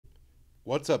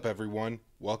What's up, everyone?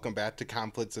 Welcome back to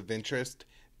Conflicts of Interest.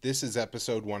 This is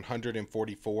episode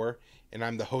 144, and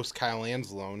I'm the host, Kyle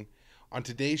Anzalone. On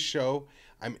today's show,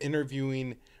 I'm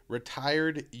interviewing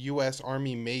retired U.S.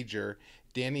 Army Major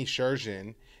Danny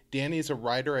Sjursen. Danny is a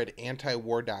writer at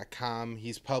antiwar.com.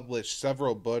 He's published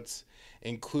several books,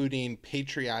 including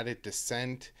Patriotic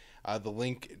Dissent. The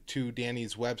link to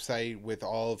Danny's website with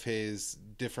all of his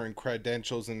different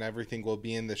credentials and everything will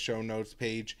be in the show notes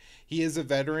page. He is a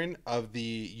veteran of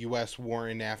the U.S. war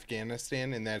in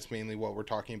Afghanistan, and that's mainly what we're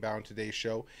talking about in today's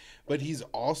show. But he's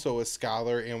also a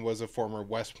scholar and was a former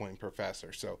West Point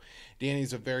professor. So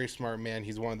Danny's a very smart man.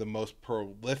 He's one of the most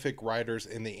prolific writers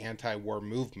in the anti-war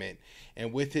movement.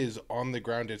 And with his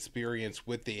on-the-ground experience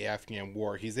with the Afghan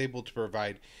war, he's able to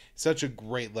provide such a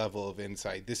great level of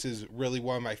insight. This is really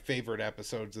one of my favorite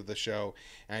episodes of the show,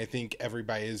 and I think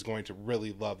everybody is going to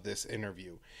really love this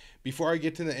interview. Before I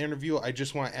get to the interview, I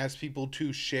just want to ask people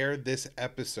to share this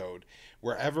episode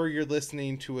wherever you're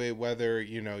listening to it, whether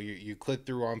you click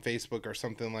through on Facebook or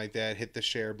something like that. Hit the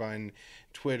share button,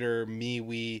 Twitter,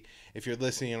 MeWe. If you're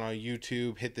listening on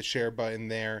YouTube, hit the share button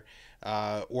there.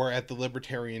 Or at the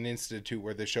Libertarian Institute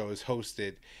where the show is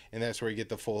hosted, and that's where you get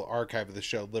the full archive of the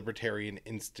show,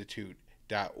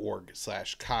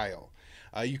 libertarianinstitute.org/Kyle.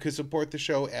 You can support the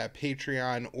show at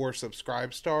Patreon or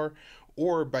Subscribestar,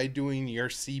 or by doing your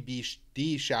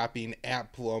CBD shopping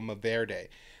at Paloma Verde.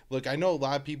 Look, I know a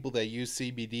lot of people that use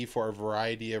CBD for a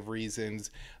variety of reasons.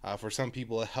 For some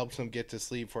people, it helps them get to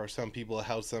sleep. For some people, it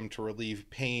helps them to relieve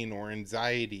pain or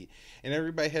anxiety. And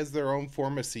everybody has their own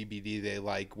form of CBD they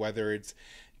like, whether it's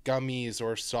gummies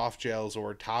or soft gels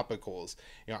or topicals.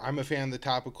 I'm a fan of the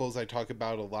topicals. I talk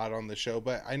about a lot on the show,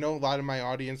 but I know a lot of my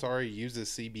audience already uses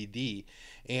CBD,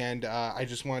 and I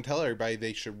just want to tell everybody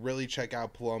they should really check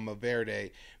out Paloma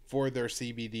Verde for their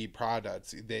CBD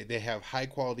products. They have high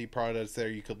quality products there.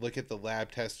 You could look at the lab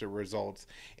tested results,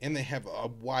 and they have a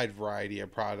wide variety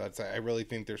of products. I really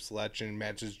think their selection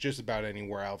matches just about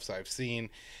anywhere else I've seen.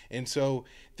 And so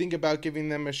think about giving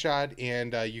them a shot,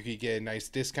 and you could get a nice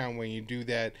discount when you do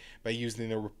that by using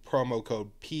the promo code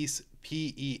PEACE,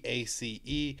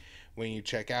 PEACE, when you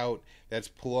check out. That's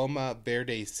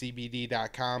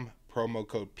PalomaVerdeCBD.com, promo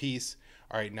code PEACE.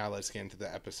 All right, now let's get into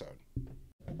the episode.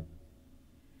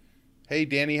 Hey,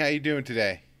 Danny, how you doing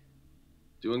today?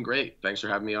 Doing great. Thanks for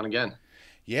having me on again.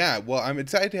 Yeah, well, I'm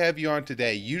excited to have you on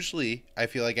today. Usually, I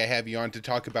feel like I have you on to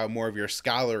talk about more of your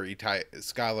scholar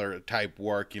type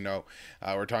work.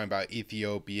 We're talking about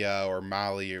Ethiopia or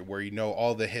Mali, where you know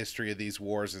all the history of these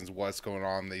wars and what's going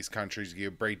on in these countries.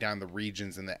 You break down the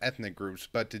regions and the ethnic groups.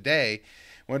 But today,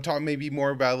 I want to talk maybe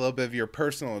more about a little bit of your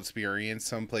personal experience,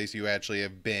 someplace you actually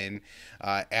have been,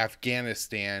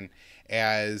 Afghanistan,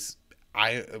 as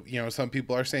some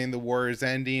people are saying the war is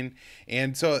ending.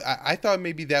 And so I thought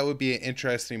maybe that would be an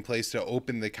interesting place to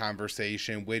open the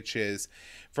conversation, which is,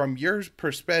 from your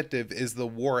perspective, is the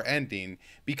war ending?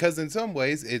 Because in some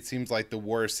ways, it seems like the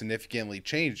war is significantly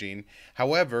changing.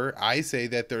 However, I say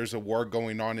that there's a war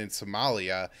going on in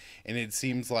Somalia, and it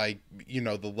seems like,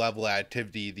 the level of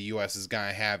activity the U.S. is going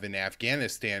to have in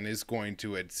Afghanistan is going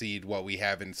to exceed what we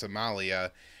have in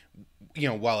Somalia,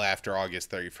 well after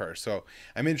August 31st. So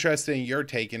I'm interested in your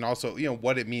take, and also,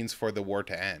 what it means for the war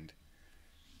to end.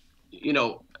 If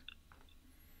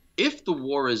the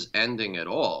war is ending at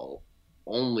all,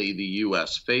 only the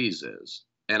U.S. phases,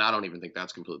 and I don't even think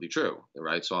that's completely true,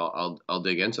 right? So I'll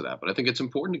dig into that. But I think it's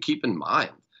important to keep in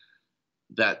mind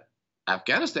that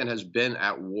Afghanistan has been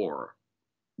at war,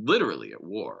 literally at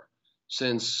war,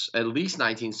 since at least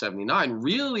 1979,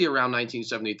 really around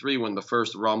 1973, when the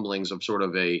first rumblings of sort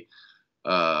of a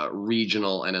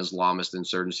regional and Islamist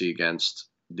insurgency against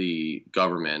the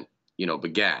government,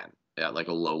 began at like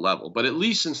a low level, but at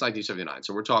least since 1979.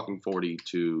 So we're talking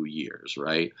 42 years,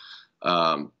 right?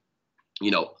 A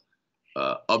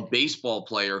baseball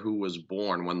player who was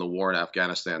born when the war in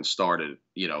Afghanistan started,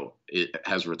 it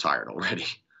has retired already.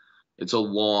 It's a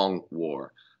long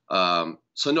war.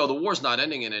 So no, the war's not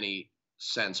ending in any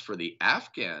sense for the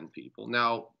Afghan people.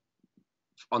 Now,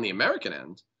 on the American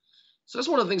end, so that's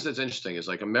one of the things that's interesting is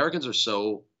like Americans are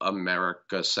so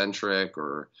America-centric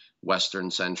or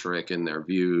Western-centric in their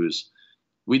views.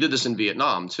 We did this in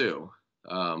Vietnam too.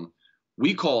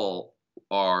 We call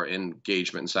our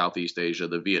engagement in Southeast Asia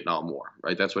the Vietnam War,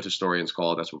 right? That's what historians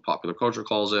call it. That's what popular culture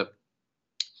calls it.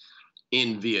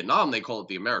 In Vietnam, they call it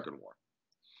the American War.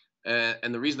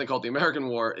 And the reason they call it the American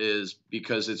War is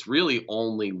because it's really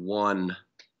only one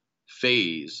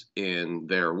phase in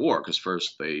their war. Because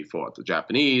first they fought the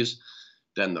Japanese,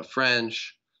 then the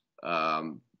French,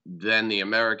 then the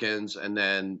Americans, and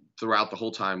then throughout the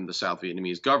whole time, the South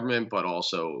Vietnamese government, but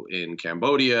also in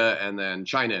Cambodia, and then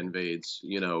China invades,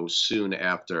 soon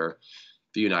after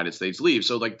the United States leaves.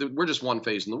 So, like, we're just one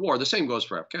phase in the war. The same goes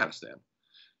for Afghanistan.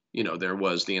 There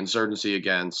was the insurgency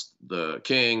against the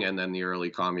king and then the early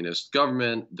communist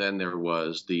government. Then there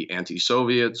was the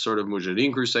anti-Soviet sort of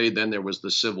Mujahideen crusade. Then there was the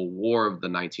civil war of the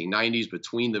 1990s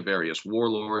between the various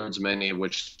warlords, many of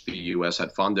which the U.S.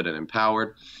 had funded and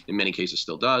empowered, in many cases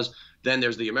still does. Then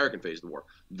there's the American phase of the war.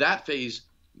 That phase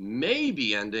may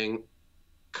be ending,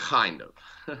 kind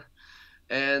of.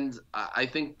 And I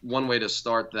think one way to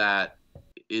start that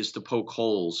is to poke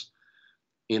holes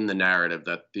in the narrative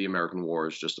that the American war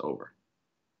is just over.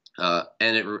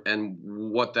 And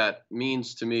what that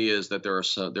means to me is that there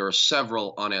are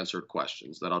several unanswered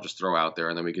questions that I'll just throw out there,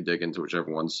 and then we can dig into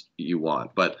whichever ones you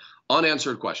want. But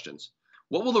unanswered questions.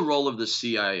 What will the role of the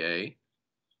CIA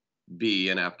be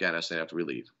in Afghanistan after we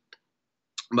leave?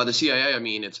 By the CIA, I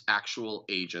mean its actual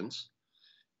agents,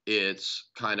 its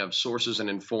kind of sources and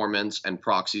informants and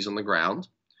proxies on the ground,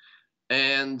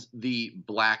 and the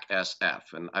Black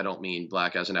SF. And I don't mean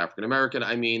black as an African American.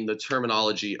 I mean the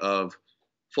terminology of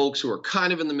folks who are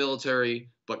kind of in the military,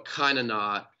 but kind of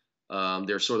not.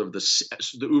 They're sort of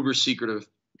the uber secretive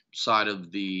side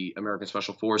of the American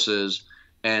Special Forces,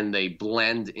 and they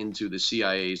blend into the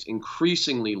CIA's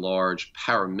increasingly large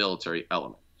paramilitary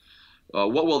element.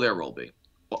 What will their role be?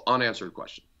 Well, unanswered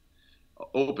question.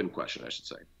 Open question, I should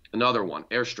say. Another one,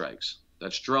 airstrikes.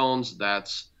 That's drones,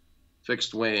 that's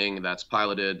fixed wing, that's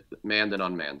piloted, manned and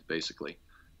unmanned, basically.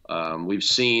 We've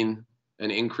seen an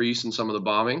increase in some of the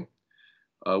bombing.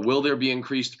 Will there be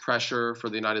increased pressure for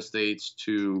the United States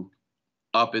to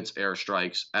up its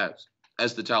airstrikes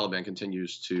as the Taliban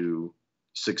continues to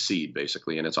succeed,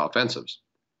 basically, in its offensives?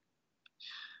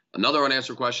 Another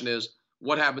unanswered question is,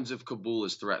 what happens if Kabul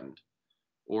is threatened,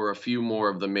 or a few more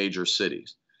of the major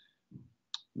cities?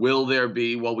 Will there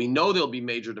be, well, we know there'll be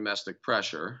major domestic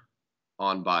pressure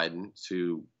on Biden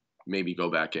to maybe go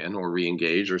back in or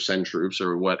re-engage or send troops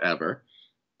or whatever.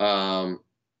 But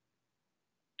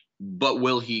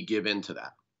will he give in to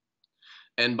that?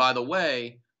 And by the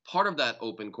way, part of that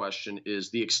open question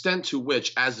is the extent to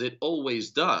which, as it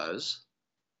always does,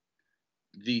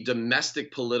 the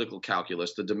domestic political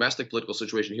calculus, the domestic political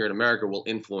situation here in America will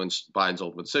influence Biden's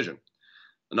ultimate decision.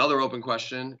 Another open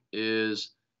question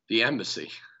is the embassy.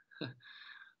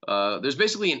 There's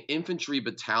basically an infantry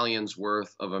battalion's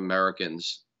worth of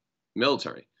Americans,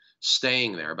 military,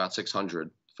 staying there, about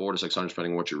 600, 400 to 600,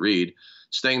 depending on what you read,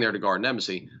 staying there to guard an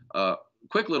embassy.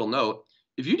 Quick little note,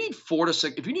 if you need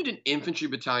if you need an infantry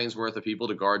battalion's worth of people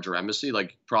to guard your embassy,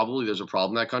 like probably there's a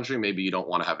problem in that country, maybe you don't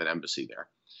want to have an embassy there.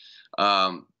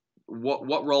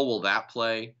 What role will that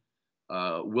play?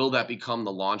 Will that become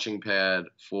the launching pad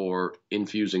for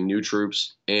infusing new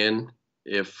troops in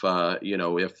if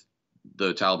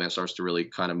the Taliban starts to really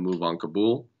kind of move on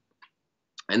Kabul?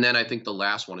 And then I think the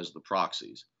last one is the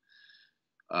proxies.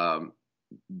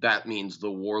 That means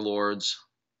the warlords,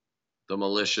 the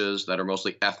militias that are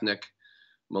mostly ethnic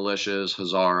militias,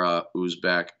 Hazara,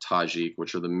 Uzbek, Tajik,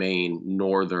 which are the main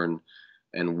northern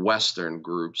and western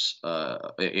groups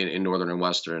in northern and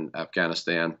western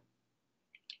Afghanistan.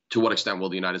 To what extent will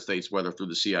the United States, whether through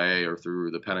the CIA or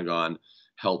through the Pentagon,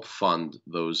 help fund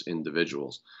those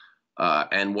individuals?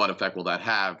 And what effect will that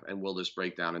have? And will this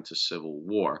break down into civil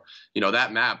war?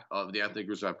 That map of the ethnic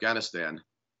groups of Afghanistan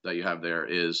that you have there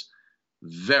is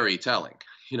very telling.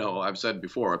 I've said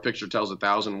before, a picture tells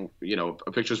 1,000,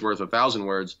 a picture's worth 1,000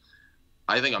 words.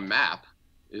 I think a map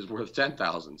is worth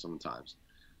 10,000 sometimes.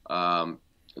 The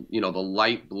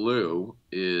light blue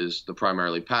is the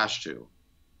primarily Pashto.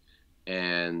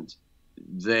 And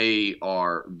they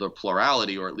are the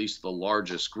plurality, or at least the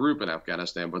largest group in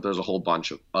Afghanistan, but there's a whole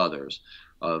bunch of others,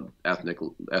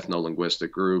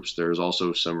 ethno-linguistic groups. There's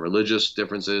also some religious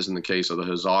differences in the case of the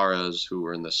Hazaras, who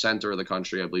are in the center of the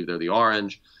country. I believe they're the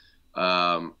orange,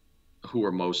 who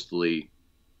are mostly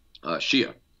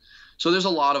Shia. So there's a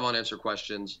lot of unanswered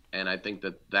questions, and I think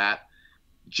that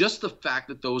just the fact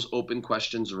that those open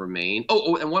questions remain.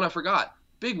 Oh, and one I forgot,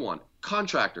 big one,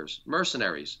 contractors,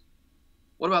 mercenaries.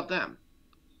 What about them?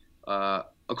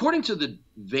 According to the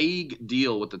vague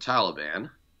deal with the Taliban,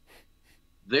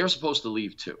 they're supposed to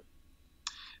leave too.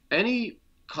 Any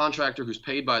contractor who's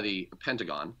paid by the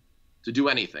Pentagon to do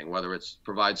anything, whether it's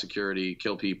provide security,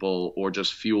 kill people, or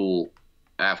just fuel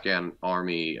Afghan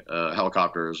army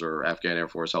helicopters or Afghan Air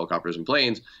Force helicopters and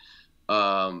planes,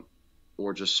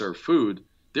 or just serve food,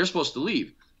 they're supposed to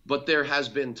leave. But there has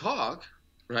been talk,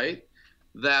 right,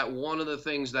 that one of the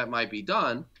things that might be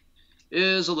done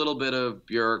is a little bit of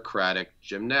bureaucratic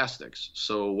gymnastics.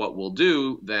 So what we'll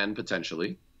do then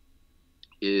potentially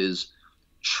is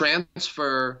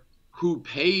transfer who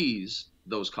pays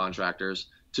those contractors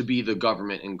to be the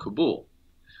government in Kabul.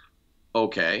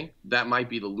 Okay, that might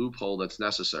be the loophole that's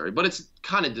necessary, but it's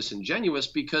kind of disingenuous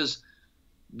because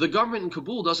the government in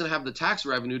Kabul doesn't have the tax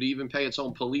revenue to even pay its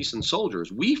own police and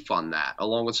soldiers. We fund that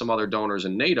along with some other donors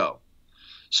in NATO.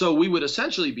 So we would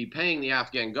essentially be paying the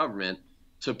Afghan government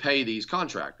to pay these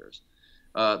contractors.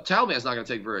 Taliban's not going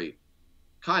to take very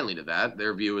kindly to that.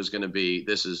 Their view is going to be,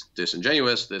 this is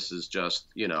disingenuous. This is just,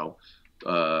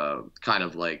 kind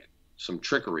of like some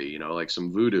trickery, like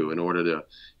some voodoo in order to,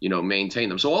 maintain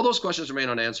them. So all those questions remain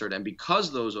unanswered. And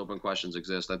because those open questions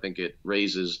exist, I think it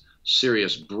raises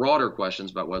serious, broader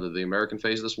questions about whether the American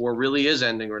phase of this war really is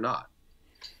ending or not.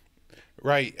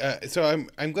 Right. So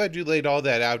I'm glad you laid all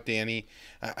that out, Danny.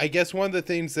 I guess one of the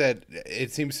things that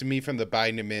it seems to me from the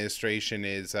Biden administration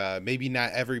is maybe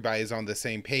not everybody is on the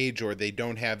same page, or they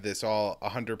don't have this all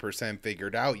 100%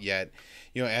 figured out yet.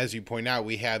 As you point out,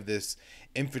 we have this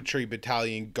infantry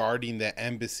battalion guarding the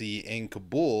embassy in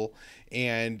Kabul,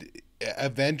 and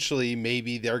eventually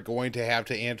maybe they're going to have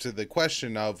to answer the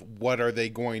question of what are they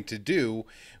going to do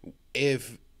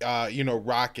if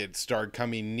rockets start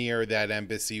coming near that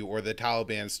embassy, or the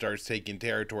Taliban starts taking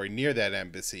territory near that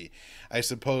embassy. I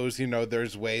suppose,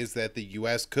 there's ways that the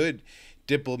U.S. could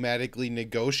diplomatically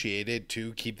negotiate it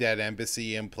to keep that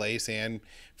embassy in place and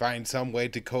find some way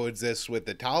to coexist with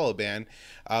the Taliban.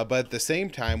 But at the same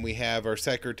time, we have our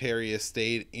Secretary of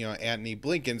State, Antony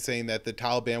Blinken, saying that the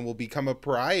Taliban will become a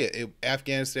pariah.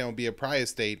 Afghanistan will be a pariah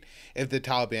state if the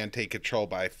Taliban take control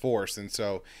by force. And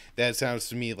so that sounds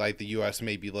to me like the U.S.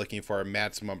 may be looking for a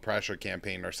maximum pressure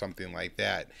campaign or something like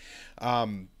that.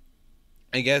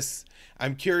 I guess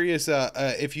I'm curious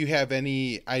if you have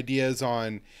any ideas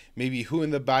on maybe who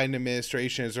in the Biden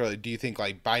administration is, or do you think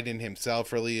like Biden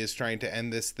himself really is trying to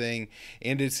end this thing?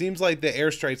 And it seems like the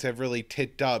airstrikes have really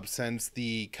ticked up since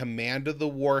the command of the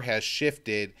war has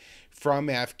shifted from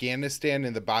Afghanistan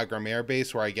in the Bagram Air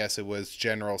Base, where I guess it was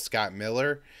General Scott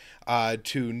Miller,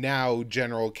 to now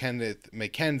General Kenneth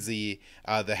McKenzie,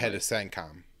 the head of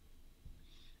CENTCOM.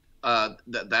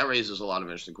 That raises a lot of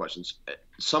interesting questions.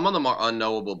 Some of them are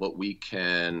unknowable, but we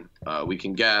can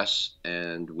guess,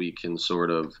 and we can sort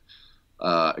of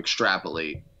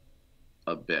extrapolate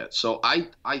a bit. So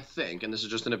I think, and this is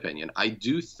just an opinion, I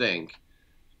do think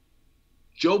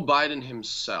Joe Biden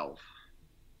himself,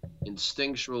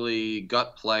 instinctually,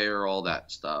 gut player, all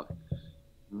that stuff,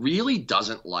 really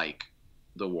doesn't like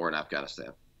the war in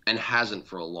Afghanistan, and hasn't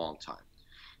for a long time.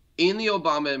 In the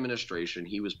Obama administration,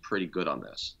 he was pretty good on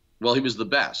this. Well, he was the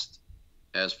best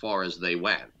as far as they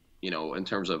went, in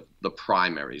terms of the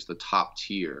primaries, the top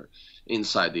tier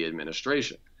inside the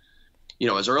administration.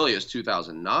 As early as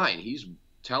 2009, he's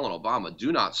telling Obama,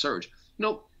 do not surge.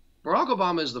 Barack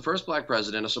Obama is the first black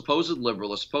president, a supposed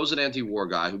liberal, a supposed anti-war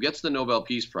guy who gets the Nobel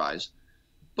Peace Prize,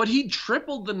 but he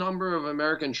tripled the number of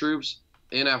American troops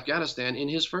in Afghanistan in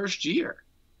his first year.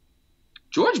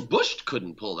 George Bush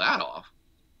couldn't pull that off.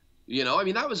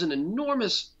 That was an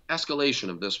enormous escalation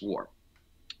of this war.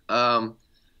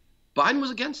 Biden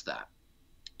was against that.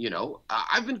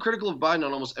 I've been critical of Biden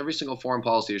on almost every single foreign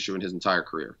policy issue in his entire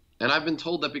career. And I've been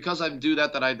told that because I do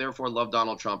that I therefore love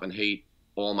Donald Trump and hate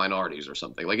all minorities or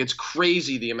something. Like, it's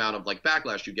crazy the amount of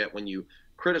backlash you get when you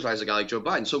criticize a guy like Joe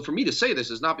Biden. So for me to say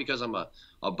this is not because I'm a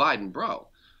Biden bro,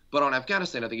 but on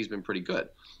Afghanistan, I think he's been pretty good.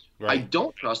 Right. I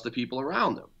don't trust the people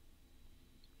around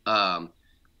him.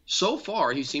 So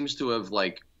far, he seems to have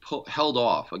held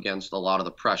off against a lot of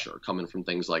the pressure coming from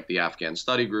things like the Afghan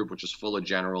Study Group, which is full of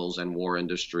generals and war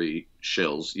industry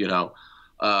shills.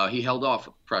 He held off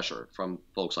pressure from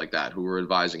folks like that who were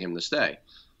advising him to stay.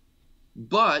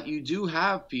 But you do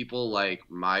have people like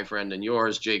my friend and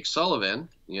yours, Jake Sullivan,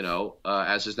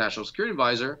 as his national security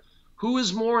advisor, who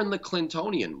is more in the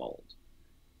Clintonian mold,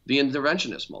 the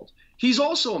interventionist mold. He's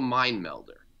also a mind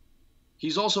melder.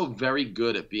 He's also very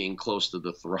good at being close to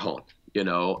the throne,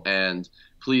 and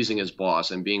pleasing his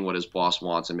boss and being what his boss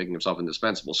wants and making himself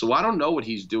indispensable. So I don't know what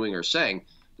he's doing or saying.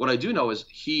 What I do know is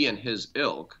he and his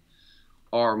ilk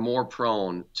are more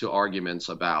prone to arguments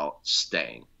about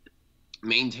staying,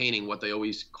 maintaining what they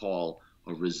always call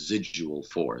a residual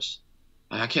force.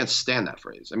 I can't stand that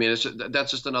phrase.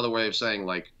 That's just another way of saying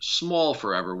small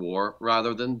forever war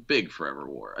rather than big forever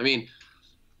war.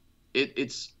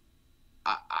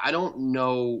 I don't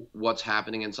know what's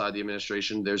happening inside the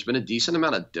administration. There's been a decent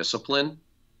amount of discipline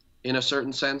in a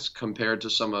certain sense compared to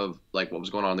some of what was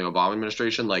going on in the Obama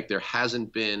administration. There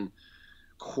hasn't been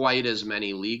quite as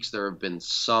many leaks. There have been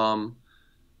some.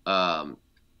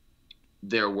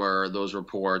 there were those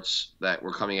reports that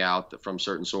were coming out from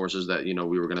certain sources that, we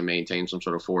were going to maintain some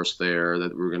sort of force there,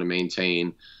 that we were going to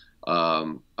maintain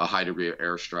a high degree of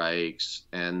airstrikes.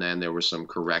 And then there were some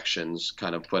corrections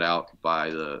kind of put out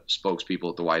by the spokespeople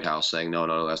at the White House saying, no,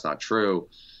 no, no, that's not true.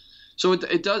 So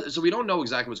it does. So we don't know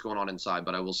exactly what's going on inside,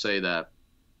 but I will say that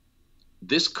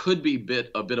this could be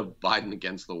a bit of Biden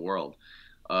against the world,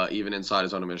 even inside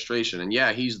his own administration. And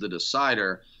yeah, he's the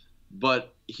decider,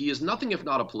 but he is nothing if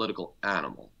not a political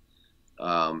animal.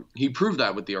 He proved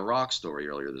that with the Iraq story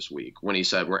earlier this week when he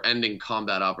said, we're ending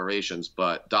combat operations,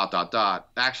 but ...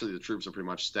 Actually, the troops are pretty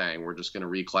much staying. We're just going to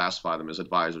reclassify them as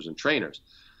advisors and trainers.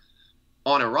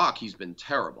 On Iraq, he's been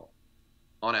terrible.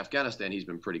 On Afghanistan, he's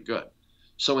been pretty good.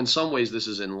 So in some ways, this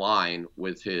is in line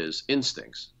with his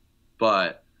instincts.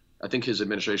 But I think his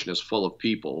administration is full of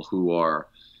people who are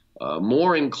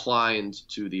more inclined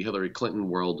to the Hillary Clinton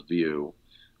worldview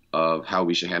of how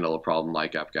we should handle a problem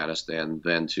like Afghanistan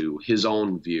than to his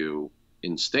own view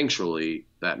instinctually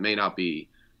that may not be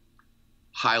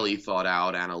highly thought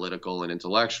out, analytical, and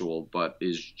intellectual, but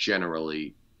is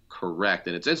generally correct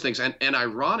in its instincts. And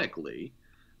ironically,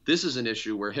 this is an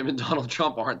issue where him and Donald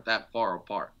Trump aren't that far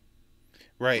apart.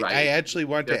 Right. I actually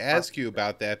want to ask you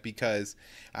about that because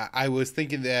I was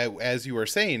thinking that as you were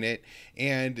saying it,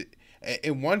 and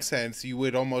in one sense, you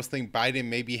would almost think Biden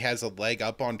maybe has a leg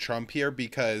up on Trump here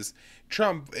because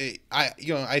Trump,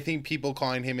 I think people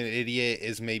calling him an idiot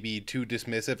is maybe too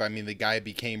dismissive. I mean, the guy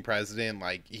became president,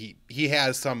 like he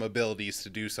has some abilities to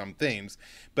do some things,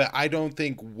 but I don't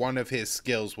think one of his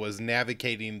skills was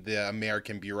navigating the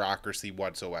American bureaucracy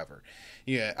whatsoever.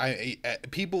 Yeah,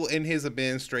 people in his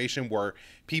administration were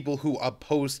people who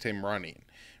opposed him running.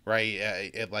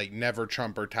 Right, like never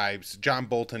Trumper types. John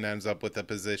Bolton ends up with a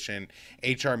position.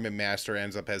 H.R. McMaster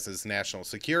ends up as his national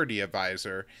security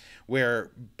advisor,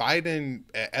 where Biden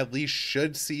at least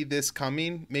should see this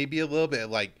coming, maybe a little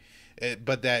bit, like,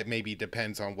 but that maybe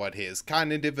depends on what his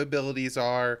cognitive abilities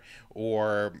are,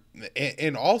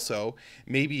 and also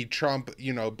maybe Trump,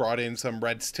 brought in some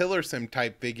Rex Tillerson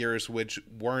type figures, which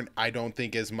weren't, I don't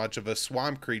think, as much of a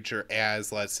swamp creature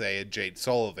as, let's say, a Jade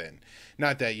Sullivan.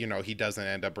 Not that, he doesn't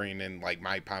end up bringing in like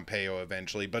Mike Pompeo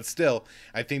eventually, but still,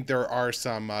 I think there are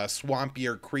some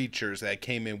swampier creatures that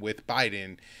came in with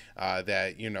Biden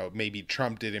that, maybe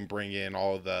Trump didn't bring in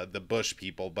all of the Bush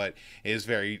people, but it is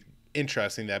very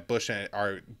interesting that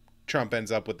Trump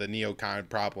ends up with the neocon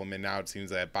problem, and now it seems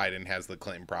that Biden has the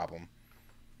Clinton problem.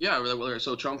 Yeah,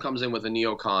 so Trump comes in with a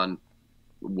neocon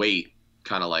weight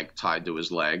kind of like tied to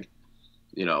his leg,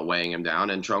 weighing him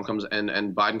down, and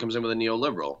and Biden comes in with a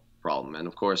neoliberal problem. And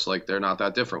of course, like, they're not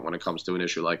that different when it comes to an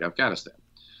issue like Afghanistan.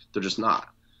 They're just not.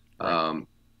 Right.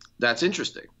 That's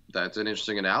interesting. That's an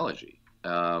interesting analogy.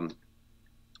 Mark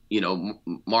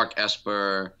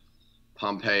Esper,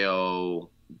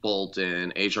 Pompeo,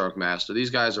 Bolton, H.R. McMaster,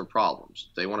 these guys are problems.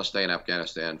 They want to stay in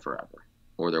Afghanistan forever,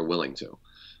 or they're willing to.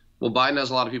 Well, Biden has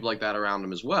a lot of people like that around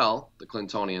him as well, the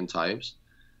Clintonian types.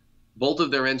 Both of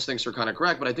their instincts are kind of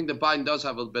correct, but I think that Biden does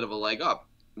have a bit of a leg up.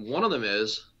 One of them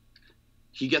is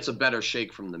he gets a better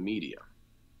shake from the media.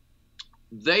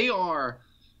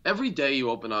 Every day you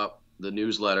open up the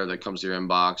newsletter that comes to your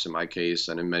inbox, in my case,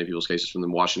 and in many people's cases, from the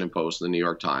Washington Post and the New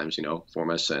York Times, for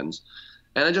my sins.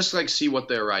 And I just see what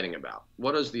they're writing about.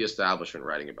 What is the establishment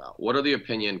writing about? What are the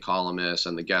opinion columnists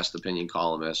and the guest opinion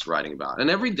columnists writing about? And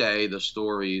every day the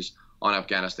stories on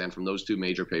Afghanistan from those two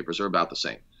major papers are about the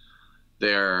same.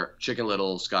 They're Chicken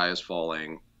Little, sky is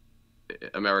falling,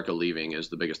 America leaving is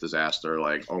the biggest disaster.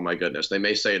 Like, oh my goodness. They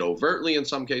may say it overtly in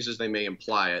some cases. They may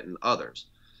imply it in others.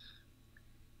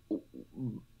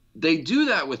 They do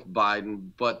that with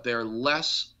Biden, but they're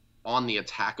less on the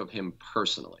attack of him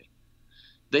personally.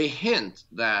 They hint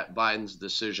that Biden's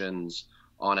decisions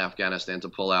on Afghanistan to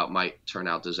pull out might turn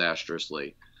out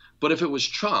disastrously. But if it was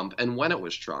Trump, and when it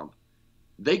was Trump,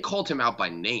 they called him out by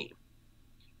name.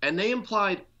 And they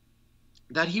implied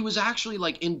that he was actually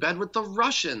in bed with the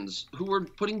Russians who were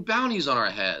putting bounties on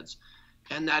our heads,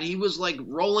 and that he was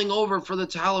rolling over for the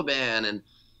Taliban. And,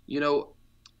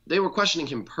 they were questioning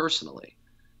him personally,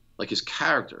 his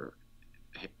character,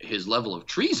 his level of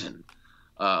treason,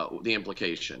 the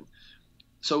implication.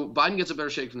 So Biden gets a better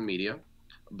shake from the media.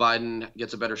 Biden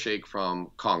gets a better shake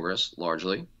from Congress,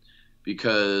 largely,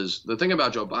 because the thing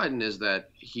about Joe Biden is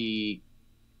that he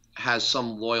has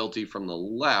some loyalty from the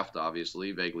left,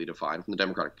 obviously, vaguely defined, from the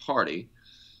Democratic Party.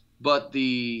 But to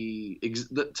the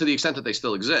extent that they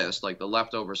still exist, the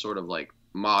leftover sort of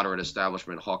moderate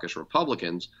establishment hawkish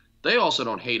Republicans, they also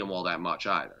don't hate him all that much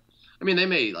either. I mean, they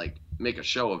may make a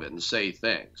show of it and say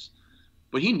things,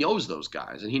 but he knows those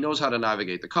guys and he knows how to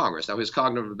navigate the Congress. Now, his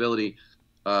cognitive ability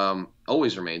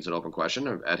always remains an open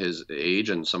question at his age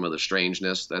and some of the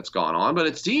strangeness that's gone on. But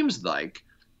it seems like,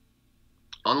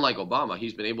 unlike Obama,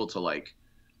 he's been able to like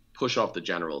push off the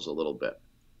generals a little bit.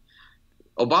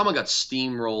 Obama got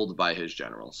steamrolled by his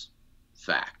generals.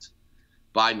 Fact.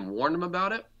 Biden warned him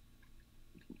about it.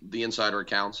 The insider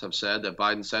accounts have said that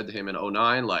Biden said to him in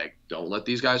 2009, like, don't let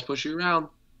these guys push you around.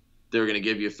 They're going to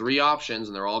give you 3 options,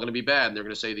 and they're all going to be bad. And they're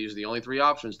going to say these are the only 3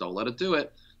 options. Don't let it do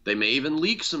it. They may even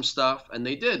leak some stuff, and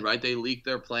they did, right? They leaked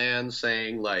their plans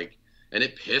saying, like, and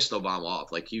it pissed Obama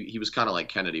off. Like, he was kind of like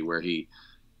Kennedy, where he,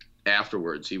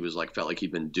 afterwards, he was like, felt like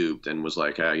he'd been duped and was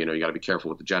like, you know, you got to be careful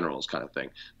with the generals kind of thing.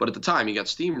 But at the time, he got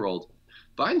steamrolled.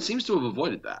 Biden seems to have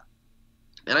avoided that.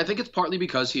 And I think it's partly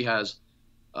because he has,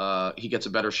 he gets a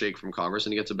better shake from Congress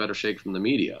and he gets a better shake from the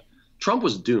media. Trump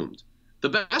was doomed. The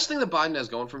best thing that Biden has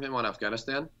going from him on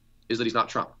Afghanistan is that he's not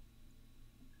Trump.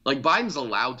 Like, Biden's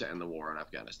allowed to end the war in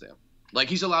Afghanistan. Like,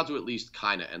 he's allowed to at least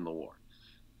kind of end the war.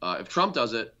 If Trump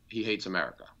does it, he hates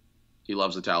America. He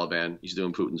loves the Taliban. He's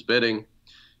doing Putin's bidding.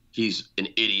 He's an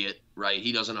idiot, right?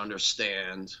 He doesn't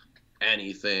understand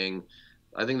anything.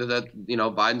 I think that, you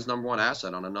know, Biden's number one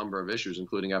asset on a number of issues,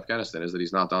 including Afghanistan, is that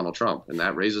he's not Donald Trump. And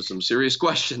that raises some serious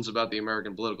questions about the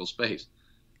American political space.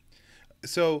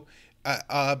 So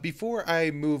before I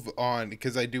move on,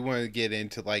 because I do want to get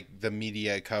into like the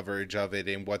media coverage of it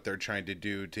and what they're trying to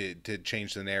do to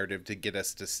change the narrative to get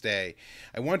us to stay,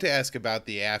 I want to ask about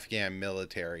the Afghan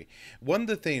military. One of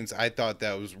the things I thought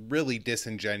that was really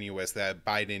disingenuous that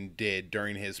Biden did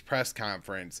during his press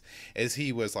conference is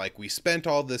he was like, we spent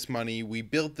all this money, we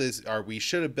built this, or we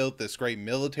should have built this great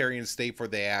military and state for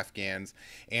the Afghans,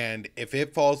 and if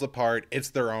it falls apart,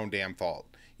 it's their own damn fault.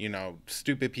 You know,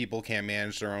 stupid people can't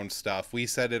manage their own stuff. We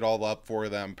set it all up for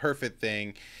them. Perfect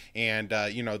thing. And,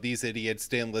 you know, these idiots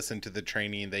didn't listen to the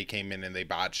training. They came in and they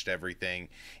botched everything.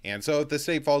 And so if the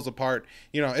state falls apart,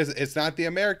 you know, it's not the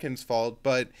Americans' fault.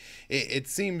 But it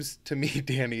seems to me,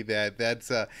 Danny, that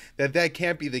that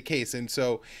can't be the case. And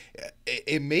so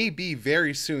it may be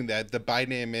very soon that the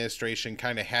Biden administration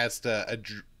kind of has to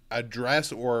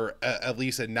address or at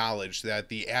least acknowledge that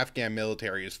the Afghan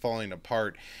military is falling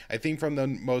apart. I think from the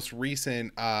most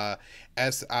recent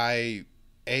SIAGR,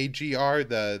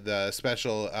 the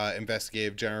Special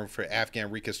Investigative General for Afghan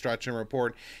Reconstruction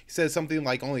report, he says something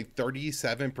like only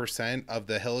 37% of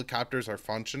the helicopters are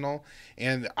functional,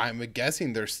 and I'm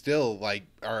guessing there's still like,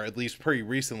 or at least pretty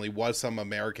recently was some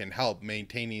American help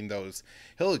maintaining those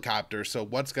helicopters. So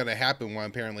what's going to happen when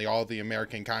apparently all the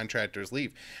American contractors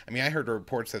leave? I mean, I heard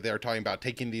reports that they're talking about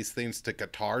taking these things to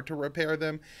Qatar to repair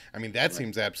them. I mean, that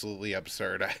seems absolutely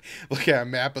absurd. I look at a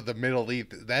map of the Middle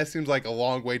East. That seems like a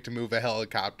long way to move a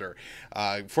helicopter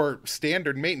for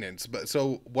standard maintenance. But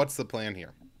so what's the plan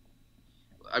here?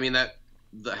 I mean, that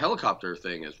the helicopter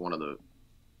thing is one of the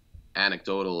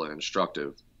anecdotal and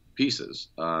instructive pieces.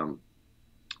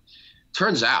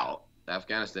 Turns out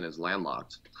Afghanistan is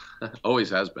landlocked, always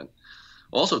has been.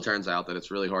 Also turns out that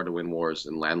it's really hard to win wars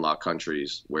in landlocked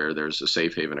countries where there's a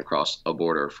safe haven across a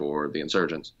border for the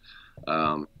insurgents.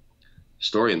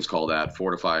 Historians call that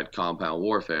fortified compound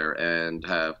warfare and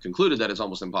have concluded that it's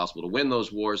almost impossible to win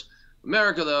those wars.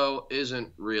 America, though,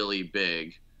 isn't really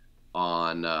big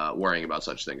on worrying about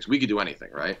such things. We could do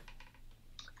anything, right?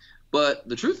 But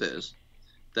the truth is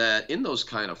that in those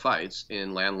kind of fights,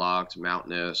 in landlocked,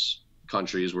 mountainous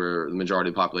countries where the majority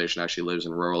of the population actually lives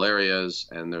in rural areas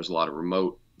and there's a lot of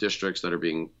remote districts that are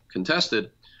being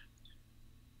contested,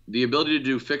 the ability to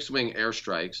do fixed-wing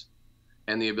airstrikes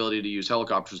and the ability to use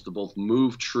helicopters to both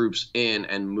move troops in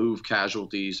and move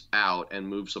casualties out and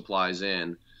move supplies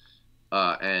in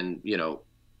and, you know,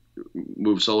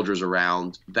 move soldiers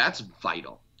around, that's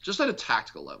vital, just at a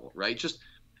tactical level, right? Just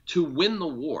to win the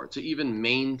war, to even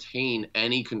maintain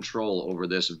any control over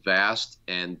this vast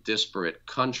and disparate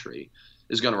country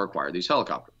is going to require these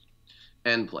helicopters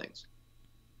and planes.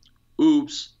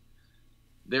 Oops,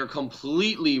 they're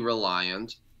completely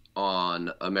reliant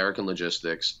on American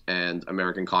logistics and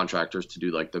American contractors to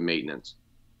do like the maintenance.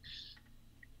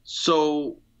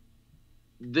 So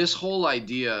this whole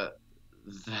idea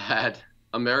that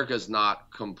America's not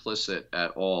complicit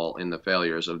at all in the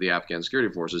failures of the Afghan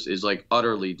security forces is like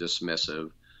utterly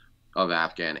dismissive of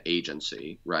Afghan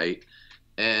agency, right?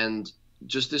 And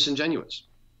just disingenuous.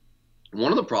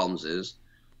 One of the problems is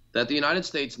that the United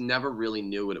States never really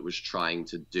knew what it was trying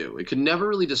to do. It could never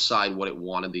really decide what it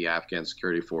wanted the Afghan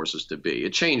security forces to be.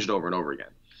 It changed over and over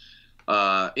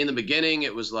again. In the beginning,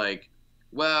 it was like,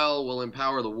 well, we'll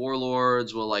empower the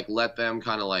warlords. We'll like let them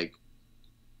kind of like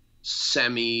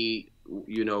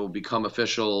become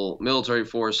official military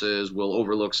forces. We'll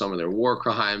overlook some of their war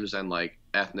crimes and like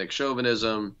ethnic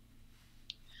chauvinism.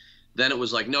 Then it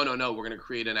was like, no, no, no, we're going to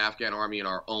create an Afghan army in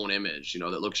our own image,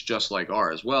 that looks just like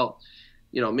ours. Well,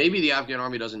 maybe the Afghan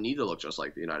army doesn't need to look just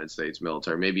like the United States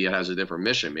military. Maybe it has a different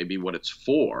mission. Maybe what it's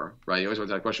for, right? You always ask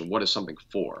that question, what is something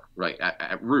for, right?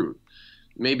 At root,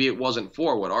 maybe it wasn't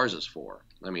for what ours is for.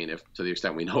 I mean, if to the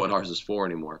extent we know what ours is for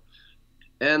anymore.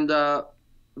 And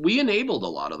we enabled a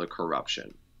lot of the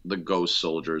corruption, the ghost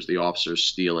soldiers, the officers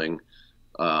stealing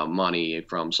money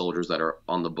from soldiers that are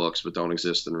on the books but don't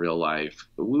exist in real life.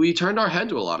 We turned our head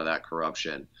to a lot of that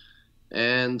corruption.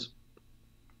 And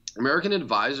American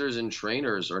advisors and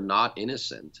trainers are not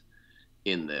innocent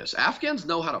in this. Afghans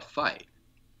know how to fight,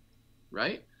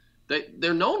 right?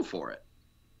 They're known for it.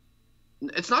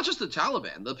 It's not just the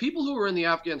Taliban. The people who are in the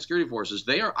Afghan security forces,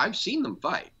 I've seen them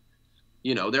fight.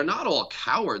 They're not all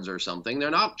cowards or something. They're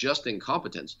not just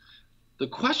incompetents. The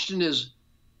question is,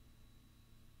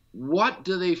 what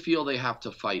do they feel they have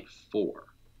to fight for?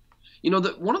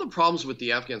 One of the problems with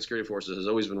the Afghan security forces has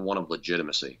always been one of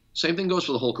legitimacy. Same thing goes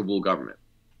for the whole Kabul government.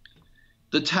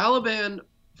 The Taliban,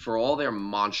 for all their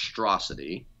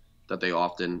monstrosity that they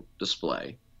often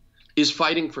display, is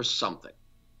fighting for something.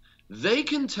 They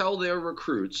can tell their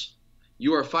recruits,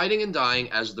 you are fighting and dying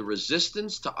as the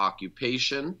resistance to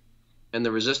occupation and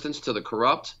the resistance to the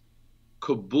corrupt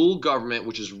Kabul government,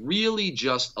 which is really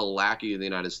just a lackey of the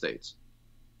United States.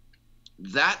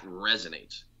 That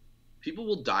resonates. People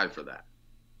will die for that.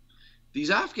 These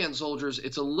Afghan soldiers,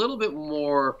 it's a little bit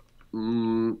more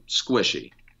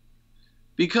squishy,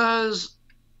 because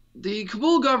the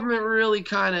Kabul government really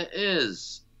kind of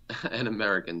is an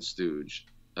American stooge,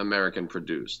 American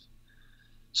produced.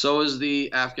 So is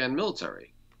the Afghan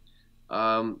military.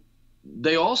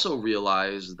 They also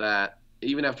realized that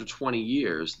even after 20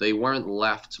 years, they weren't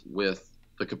left with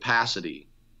the capacity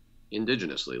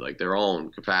indigenously, like their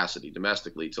own capacity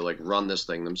domestically, to like run this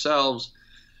thing themselves,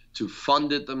 to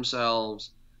fund it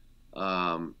themselves,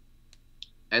 and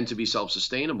to be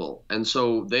self-sustainable. And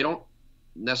so they don't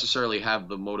necessarily have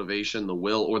the motivation, the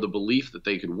will, or the belief that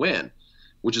they could win,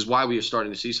 which is why we are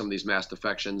starting to see some of these mass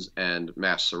defections and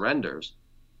mass surrenders,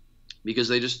 because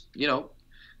they just,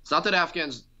 it's not that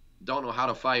Afghans don't know how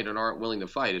to fight and aren't willing to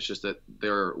fight. It's just that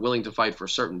they're willing to fight for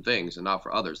certain things and not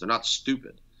for others. They're not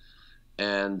stupid.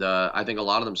 And I think a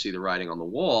lot of them see the writing on the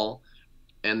wall,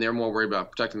 and they're more worried about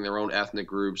protecting their own ethnic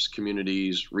groups,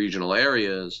 communities, regional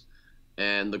areas.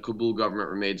 And the Kabul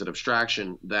government remains an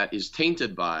abstraction that is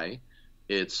tainted by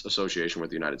its association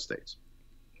with the United States.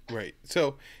 Right.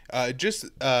 So I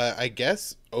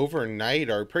guess overnight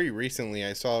or pretty recently,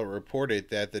 I saw it reported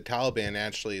that the Taliban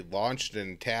actually launched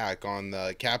an attack on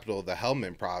the capital of the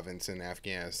Helmand province in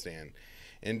Afghanistan.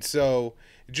 And so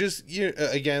just,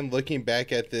 again, looking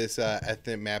back at this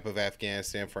ethnic map of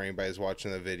Afghanistan for anybody who's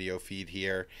watching the video feed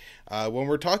here, when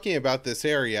we're talking about this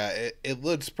area, it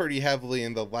looks pretty heavily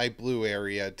in the light blue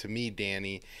area to me,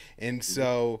 Danny. And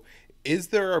so is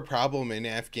there a problem in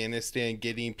Afghanistan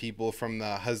getting people from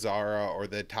the Hazara or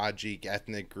the Tajik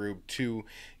ethnic group to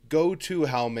go to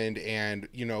Helmand and,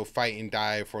 fight and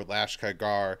die for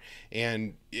Lashkar?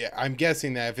 And I'm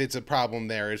guessing that if it's a problem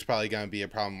there, it's probably going to be a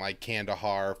problem like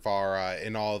Kandahar, Farah,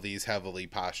 and all these heavily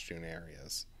Pashtun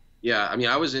areas. Yeah, I mean,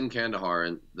 I was in Kandahar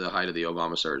in the height of the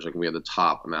Obama surge. Like, we had the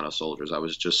top amount of soldiers. I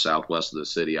was just southwest of the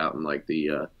city, out in like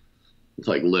the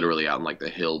literally out in like the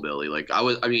hillbilly.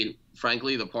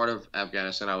 Frankly, the part of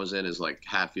Afghanistan I was in is like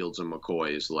Hatfields and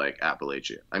McCoys, like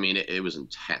Appalachia. I mean, it was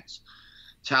intense.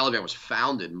 Taliban was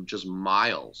founded just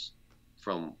miles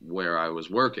from where I was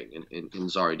working in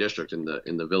Zari district, in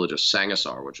the village of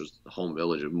Sangasar, which was the home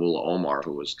village of Mullah Omar,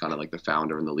 who was kind of like the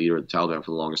founder and the leader of the Taliban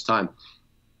for the longest time.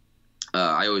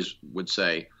 I always would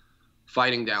say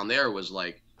fighting down there was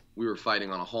like we were fighting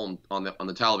on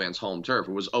the Taliban's home turf.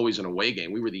 It was always an away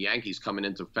game. We were the Yankees coming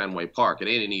into Fenway Park. It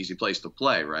ain't an easy place to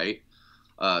play, right?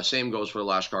 Same goes for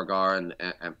Lashkar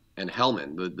and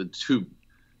Helmand, the two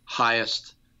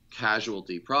highest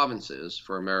casualty provinces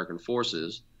for American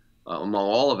forces among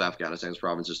all of Afghanistan's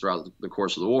provinces throughout the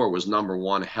course of the war. Was number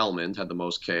one, Helmand had the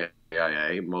most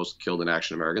KIA, most killed in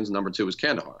action Americans. Number two was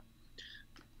Kandahar.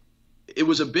 It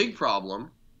was a big problem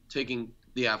taking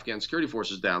the Afghan security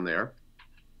forces down there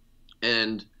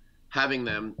and having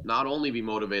them not only be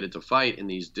motivated to fight in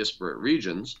these disparate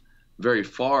regions, very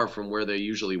far from where they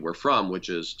usually were from, which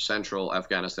is central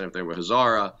Afghanistan if they were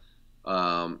Hazara,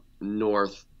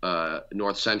 north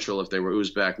central if they were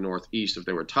Uzbek, northeast if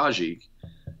they were Tajik.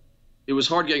 It was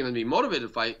hard getting them to be motivated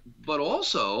to fight, but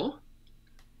also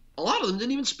a lot of them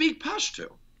didn't even speak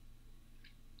Pashto.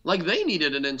 Like, they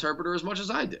needed an interpreter as much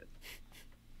as I did.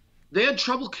 They had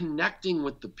trouble connecting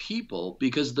with the people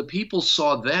because the people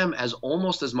saw them as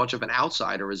almost as much of an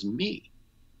outsider as me.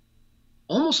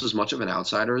 almost as much of an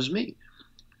outsider as me.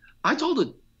 I told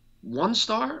a one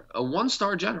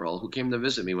star general who came to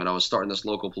visit me when I was starting this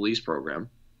local police program.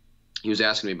 He was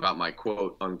asking me about my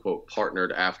quote unquote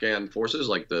partnered Afghan forces,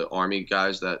 like the army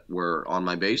guys that were on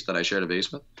my base that I shared a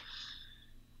base with.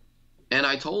 And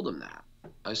I told him that.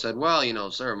 I said,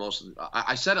 well, sir,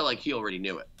 I said it like he already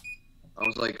knew it. I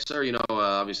was like, sir,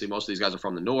 obviously most of these guys are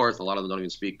from the north. A lot of them don't even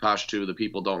speak Pashto. The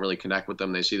people don't really connect with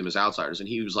them. They see them as outsiders. And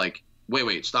he was like,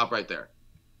 wait, stop right there.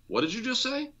 What did you just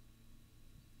say?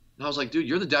 And I was like, dude,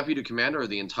 you're the deputy commander of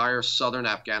the entire southern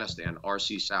Afghanistan,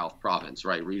 RC South province,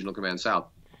 right? Regional Command South.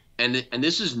 And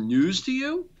this is news to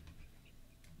you?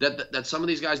 That some of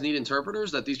these guys need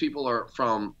interpreters? That these people are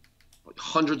from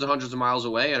hundreds and hundreds of miles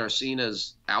away and are seen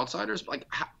as outsiders? Like,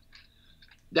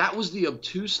 that was the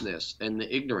obtuseness and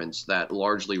the ignorance that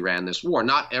largely ran this war.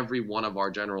 Not every one of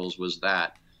our generals was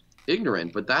that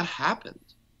ignorant, but that happened.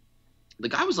 The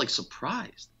guy was like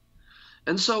surprised.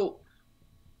 And so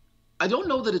I don't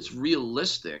know that it's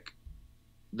realistic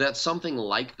that something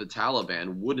like the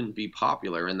Taliban wouldn't be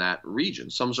popular in that region,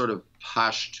 some sort of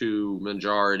Pashto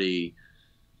majority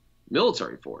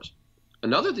military force.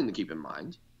 Another thing to keep in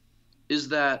mind is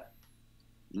that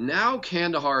now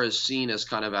Kandahar is seen as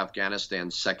kind of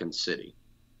Afghanistan's second city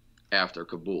after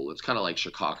Kabul. It's kind of like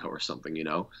Chicago or something,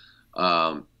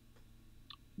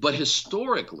 But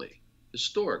historically,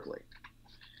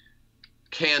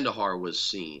 Kandahar was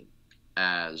seen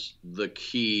as the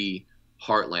key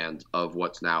heartland of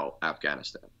what's now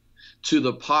Afghanistan. To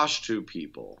the Pashto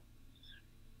people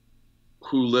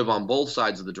who live on both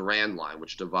sides of the Durand Line,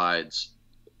 which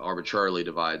arbitrarily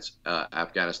divides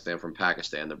Afghanistan from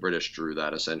Pakistan. The British drew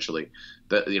that essentially.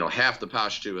 That half the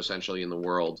Pashto essentially in the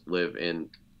world live in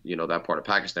that part of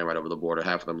Pakistan right over the border.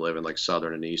 Half of them live in like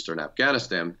southern and eastern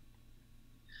Afghanistan.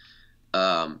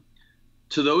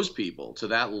 To those people, to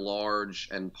that large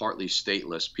and partly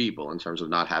stateless people in terms of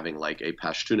not having like a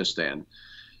Pashtunistan,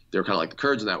 they're kind of like the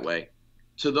Kurds in that way.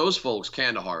 To those folks,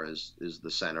 Kandahar is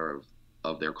the center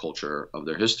of their culture, of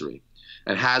their history,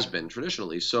 and has been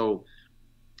traditionally. So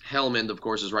Helmand, of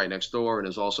course, is right next door and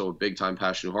is also a big-time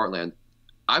Pashto heartland.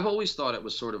 I've always thought it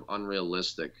was sort of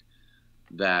unrealistic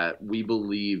that we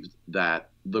believed that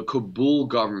the Kabul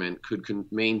government could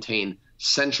maintain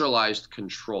centralized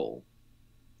control,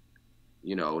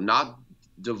 not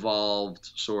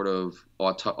devolved sort of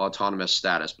autonomous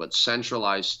status, but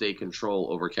centralized state control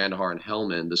over Kandahar and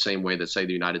Helmand the same way that, say,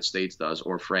 the United States does,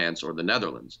 or France or the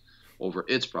Netherlands over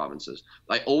its provinces.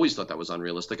 I always thought that was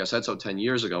unrealistic. I said so 10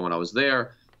 years ago when I was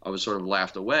there. I was sort of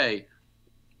laughed away.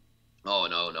 Oh,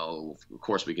 no, of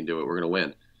course we can do it. We're going to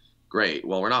win. Great.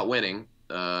 Well, we're not winning,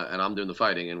 and I'm doing the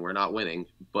fighting, and we're not winning.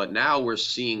 But now we're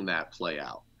seeing that play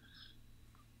out.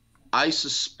 I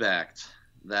suspect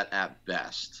that at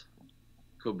best,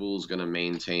 Kabul's going to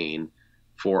maintain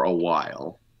for a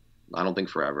while, I don't think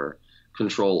forever,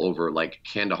 control over like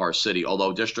Kandahar city,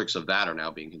 although districts of that are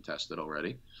now being contested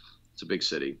already. It's a big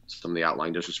city. Some of the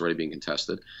outlying districts are already being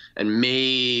contested. And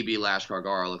maybe Lashkar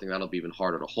Gah, I think that'll be even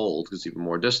harder to hold because it's even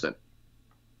more distant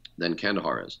than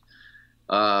Kandahar is.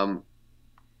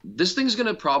 This thing's going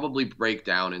to probably break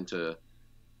down into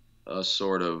a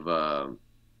sort of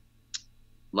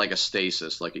like a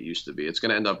stasis like it used to be. It's going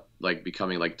to end up like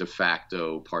becoming like de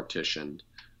facto partitioned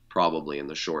probably in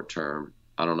the short term.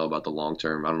 I don't know about the long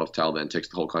term. I don't know if Taliban takes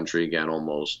the whole country again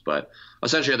almost, but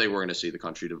essentially they were going to see the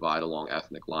country divide along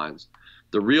ethnic lines.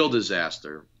 The real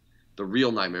disaster, the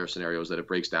real nightmare scenario is that it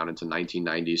breaks down into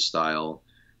 1990s style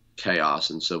chaos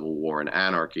and civil war and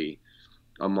anarchy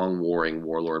among warring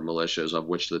warlord militias, of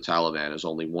which the Taliban is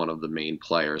only one of the main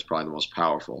players, probably the most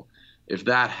powerful. If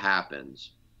that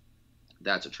happens,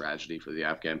 that's a tragedy for the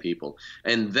Afghan people.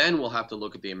 And then we'll have to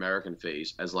look at the American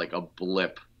phase as like a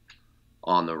blip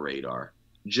on the radar.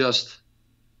 Just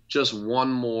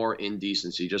one more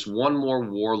indecency, just one more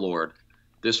warlord,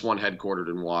 this one headquartered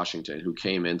in Washington, who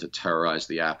came in to terrorize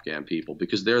the Afghan people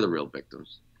because they're the real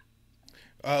victims.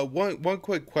 One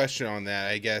quick question on that,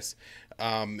 I guess.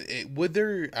 Would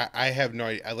there? I have no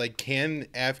idea. Like, can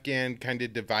Afghan kind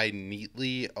of divide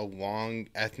neatly along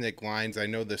ethnic lines? I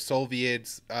know the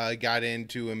Soviets got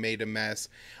into and made a mess.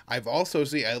 I've also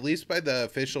seen, at least by the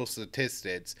official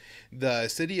statistics, the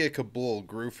city of Kabul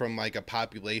grew from like a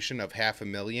population of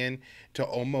 500,000 to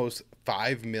almost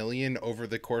 5 million over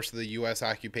the course of the U.S.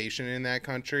 occupation in that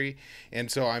country.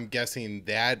 And so I'm guessing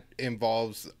that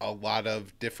involves a lot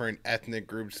of different ethnic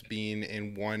groups being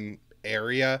in one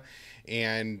area.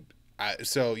 And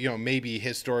so, maybe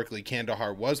historically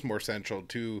Kandahar was more central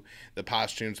to the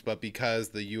Pashtuns, but because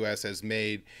the U.S. has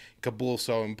made Kabul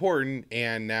so important,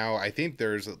 and now I think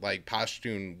there's like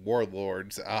Pashtun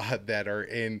warlords that are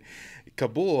in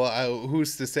Kabul,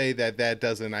 who's to say that that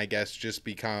doesn't, I guess, just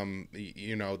become,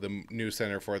 the new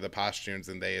center for the Pashtuns,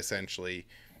 and they essentially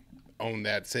own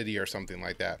that city or something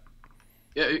like that?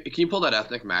 Yeah, can you pull that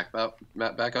ethnic map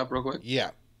back up real quick?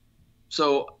 Yeah.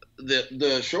 So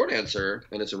the short answer,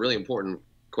 and it's a really important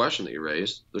question that you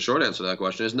raised. The short answer to that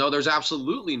question is no. There's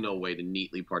absolutely no way to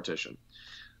neatly partition.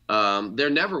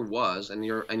 There never was, and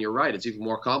you're right. It's even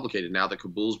more complicated now that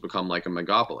Kabul's become like a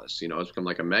megapolis. It's become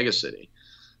like a megacity.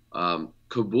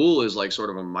 Kabul is like sort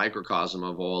of a microcosm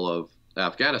of all of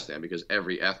Afghanistan because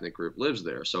every ethnic group lives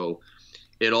there. So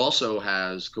it also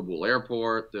has Kabul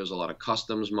airport. There's a lot of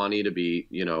customs money to be,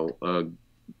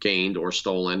 gained or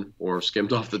stolen or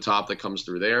skimmed off the top that comes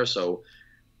through there. So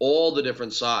all the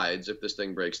different sides, if this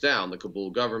thing breaks down, the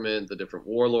Kabul government, the different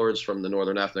warlords from the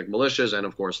northern ethnic militias, and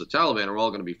of course the Taliban are all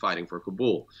going to be fighting for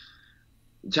Kabul.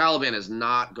 The Taliban is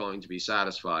not going to be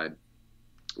satisfied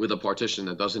with a partition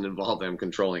that doesn't involve them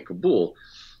controlling Kabul.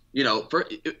 What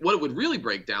it would really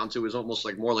break down to is almost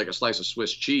like more like a slice of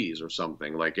Swiss cheese or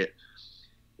something.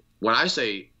 When I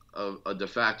say a de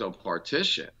facto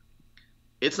partition,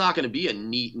 it's not going to be a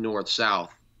neat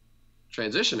north-south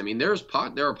transition. I mean, there are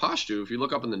Pashtu. If you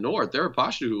look up in the north, there are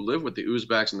Pashtu who live with the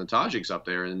Uzbeks and the Tajiks up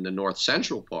there in the north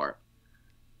central part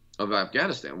of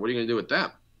Afghanistan. What are you going to do with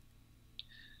them?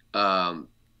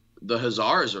 The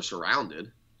Hazaras are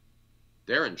surrounded.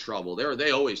 They're in trouble.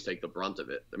 They always take the brunt of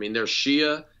it. I mean, they're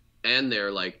Shia and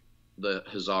they're like the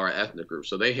Hazara ethnic group.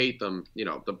 So they hate them.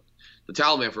 The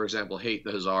Taliban, for example, hate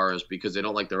the Hazaras because they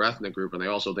don't like their ethnic group and they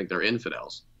also think they're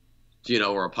infidels.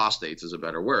 Or apostates is a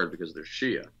better word because they're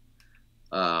Shia.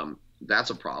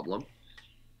 That's a problem.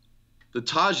 The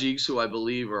Tajiks, who I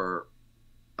believe are,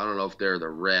 I don't know if they're the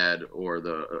red or I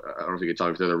don't know if you can tell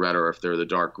me if they're the red or if they're the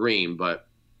dark green, but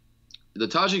the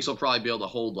Tajiks will probably be able to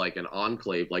hold like an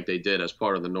enclave like they did as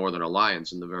part of the Northern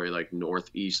Alliance in the very like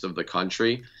northeast of the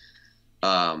country.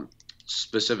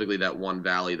 Specifically that one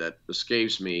valley that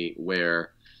escapes me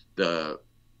where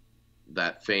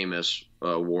that famous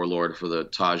warlord for the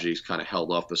Tajiks kind of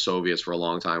held off the Soviets for a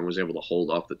long time, was able to hold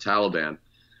off the Taliban.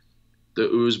 The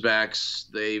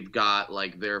Uzbeks, they've got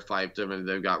like their fiefdom, and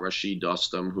they've got Rashid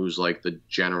Dostum, who's like the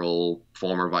general,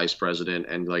 former vice president,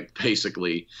 and like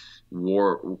basically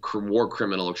war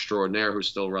criminal extraordinaire who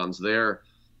still runs their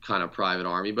kind of private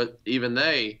army. But even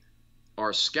they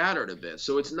are scattered a bit.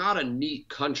 So it's not a neat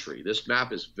country. This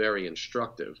map is very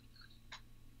instructive.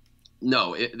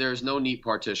 No, there's no neat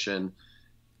partition.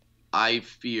 I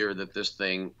fear that this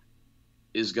thing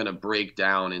is going to break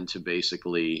down into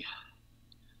basically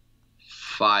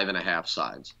 5.5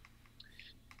 sides,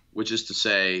 which is to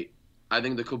say, I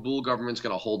think the Kabul government's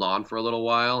going to hold on for a little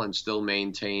while and still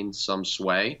maintain some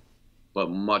sway, but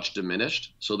much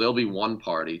diminished. So there'll be one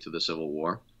party to the civil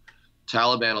war.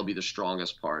 Taliban will be the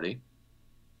strongest party.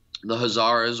 The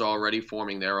Hazaras are already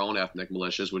forming their own ethnic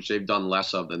militias, which they've done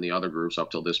less of than the other groups up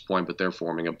till this point, but they're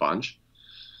forming a bunch.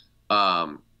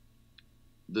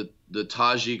 The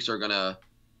Tajiks are going to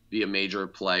be a major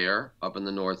player up in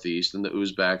the northeast, and the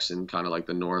Uzbeks in kind of like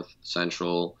the north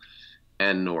central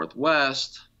and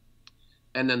northwest.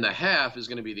 And then the half is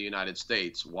going to be the United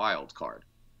States wild card.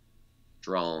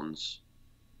 Drones,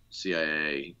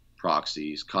 CIA,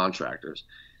 proxies, contractors.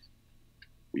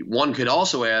 One could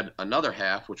also add another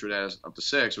half, which would add up to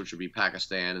 6, which would be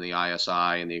Pakistan and the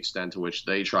ISI and the extent to which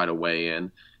they try to weigh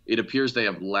in. It appears they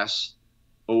have less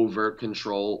overt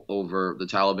control over the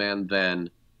Taliban than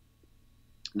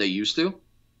they used to.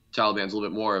 Taliban's a little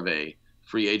bit more of a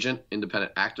free agent,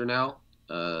 independent actor now.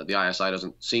 The ISI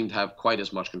doesn't seem to have quite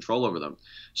as much control over them.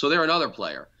 So they're another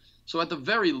player. So at the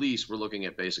very least, we're looking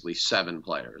at basically 7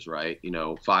 players, right?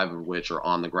 5 of which are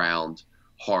on the ground,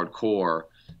 hardcore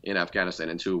in Afghanistan,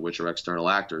 and 2 of which are external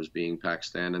actors, being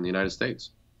Pakistan and the United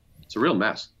States. It's a real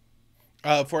mess.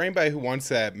 For anybody who wants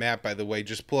that map, by the way,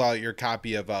 just pull out your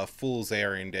copy of Fool's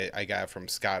Errand. I got it from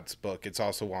Scott's book. It's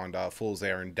also on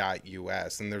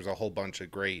foolserrand.us, and there's a whole bunch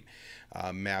of great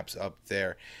maps up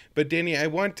there. But Danny, I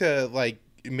want to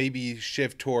maybe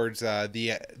shift towards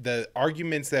the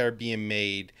arguments that are being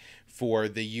made for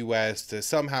the U.S. to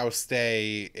somehow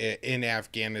stay in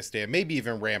Afghanistan, maybe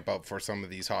even ramp up for some of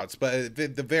these hots, but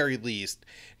at the very least,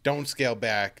 don't scale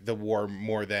back the war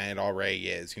more than it already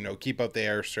is. Keep up the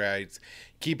airstrikes,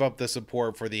 keep up the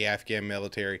support for the Afghan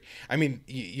military. I mean,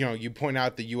 you point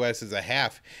out the U.S. is a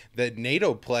half. The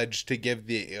NATO pledged to give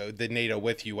the NATO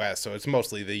with U.S., so it's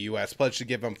mostly the U.S. pledged to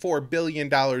give them $4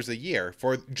 billion a year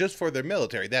for their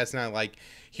military. That's not like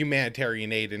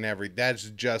humanitarian aid and that's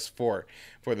just for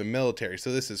the military.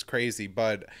 So this is crazy.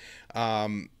 But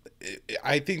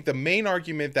I think the main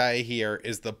argument that I hear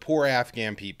is the poor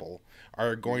Afghan people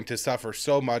are going to suffer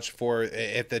so much for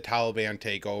if the Taliban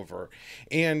take over.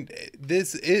 And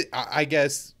this is, I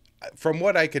guess, from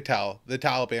what I could tell, the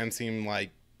Taliban seem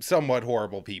like somewhat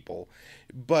horrible people.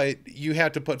 But you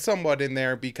have to put somewhat in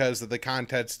there because of the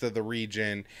context of the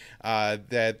region,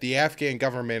 that the Afghan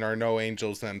government are no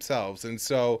angels themselves. And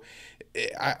so,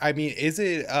 I mean, is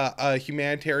it a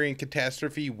humanitarian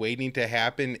catastrophe waiting to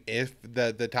happen if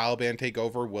the Taliban take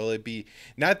over? Will it be,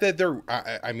 not that there,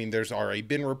 I mean, there's already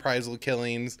been reprisal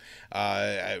killings.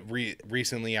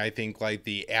 Recently, I think like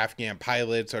the Afghan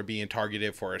pilots are being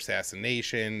targeted for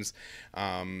assassinations.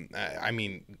 I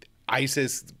mean,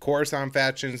 ISIS, Khorasan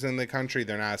factions in the country,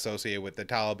 they're not associated with the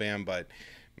Taliban, but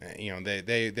you know,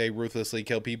 they ruthlessly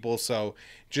kill people. So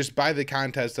just by the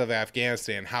context of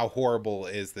Afghanistan, how horrible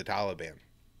is the Taliban?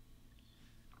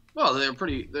 Well, they're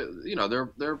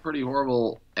a pretty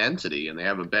horrible entity, and they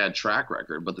have a bad track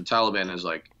record. But the Taliban is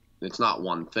like, it's not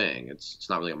one thing. It's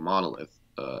not really a monolith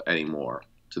anymore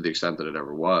to the extent that it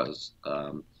ever was.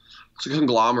 It's a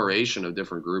conglomeration of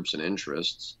different groups and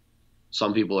interests.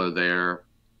 Some people are there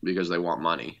because they want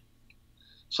money.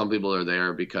 Some people are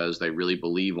there because they really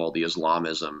believe all the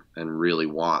Islamism and really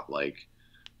want, like,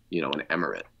 you know, an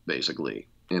emirate, basically,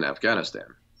 in Afghanistan.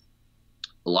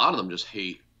 A lot of them just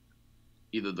hate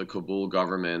either the Kabul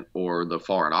government or the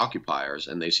foreign occupiers,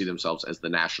 and they see themselves as the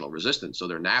national resistance. So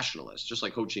they're nationalists. Just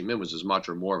like Ho Chi Minh was as much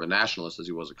or more of a nationalist as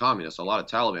he was a communist, a lot of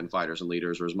Taliban fighters and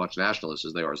leaders are as much nationalists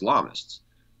as they are Islamists.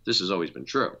 This has always been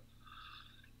true.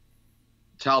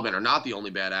 Taliban are not the only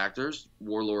bad actors.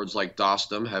 Warlords like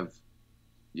Dostum have,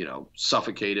 you know,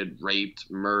 suffocated,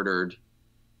 raped, murdered,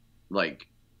 like,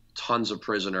 tons of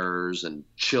prisoners and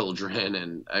children.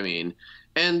 And I mean,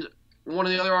 and one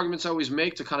of the other arguments I always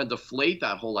make to kind of deflate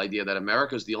that whole idea that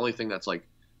America is the only thing that's like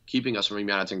keeping us from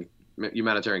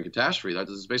humanitarian catastrophe, that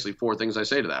is basically four things I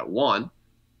say to that. One,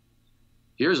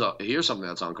 here's something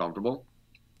that's uncomfortable.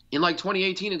 In like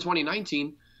 2018 and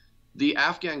 2019, the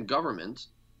Afghan government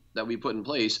that we put in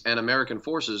place and American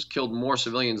forces killed more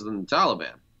civilians than the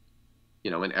Taliban, you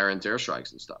know, in errant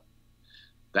airstrikes and stuff.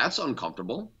 That's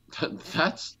uncomfortable.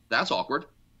 That's awkward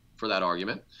for that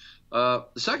argument. The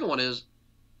second one is,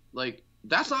 like,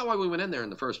 that's not why we went in there in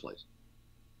the first place.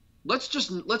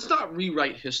 Let's not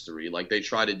rewrite history like they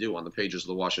try to do on the pages of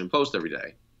the Washington Post every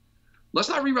day. Let's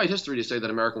not rewrite history to say that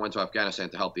America went to Afghanistan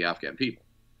to help the Afghan people.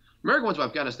 America went to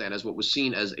Afghanistan as what was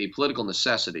seen as a political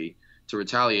necessity to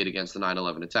retaliate against the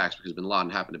 9/11 attacks because bin Laden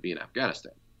happened to be in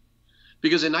Afghanistan.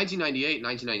 Because in 1998,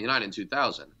 1999, and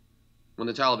 2000, when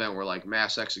the Taliban were like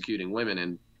mass executing women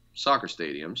in soccer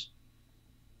stadiums,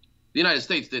 the United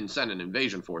States didn't send an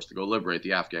invasion force to go liberate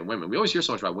the Afghan women. We always hear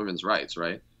so much about women's rights,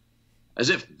 right? As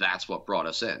if that's what brought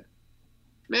us in.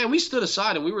 Man, we stood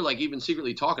aside and we were like even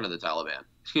secretly talking to the Taliban,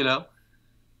 you know?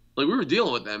 Like, we were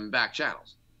dealing with them back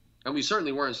channels. And we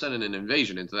certainly weren't sending an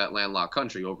invasion into that landlocked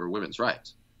country over women's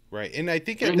rights. Right. And I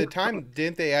think at the time,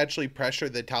 didn't they actually pressure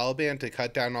the Taliban to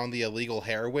cut down on the illegal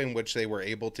heroin, which they were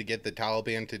able to get the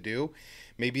Taliban to do?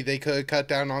 Maybe they could cut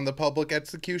down on the public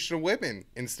execution of women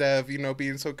instead of, you know,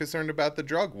 being so concerned about the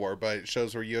drug war. But it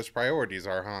shows where U.S. priorities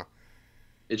are, huh?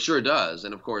 It sure does.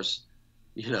 And of course,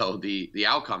 you know, the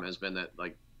outcome has been that,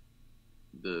 like,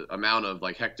 the amount of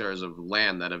like hectares of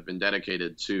land that have been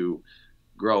dedicated to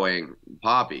growing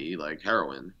poppy, like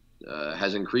heroin,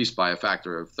 has increased by a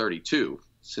factor of 32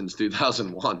 since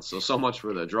 2001. So much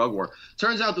for the drug war.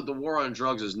 Turns out that the war on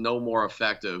drugs is no more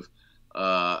effective,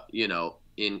 you know,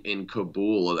 in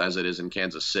Kabul as it is in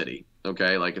Kansas City.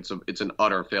 Okay, like it's an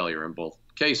utter failure in both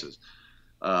cases.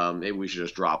 Maybe we should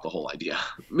just drop the whole idea.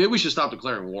 Maybe we should stop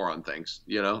declaring war on things.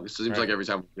 You know, it seems like every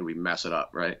time we mess it up,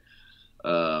 right?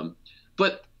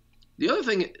 But the other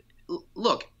thing,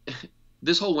 look,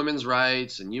 this whole women's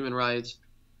rights and human rights,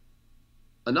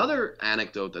 another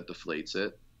anecdote that deflates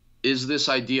it is this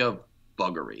idea of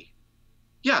buggery.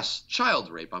 Yes, child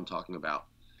rape I'm talking about.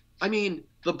 I mean,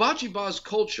 the bocce-boz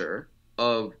culture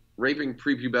of raping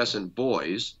prepubescent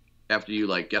boys after you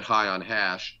like get high on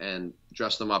hash and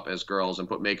dress them up as girls and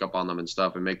put makeup on them and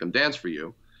stuff and make them dance for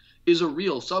you is a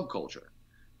real subculture.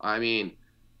 I mean,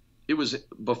 it was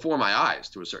before my eyes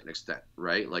to a certain extent,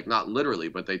 right? Like, not literally,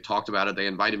 but they talked about it. They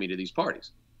invited me to these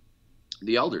parties.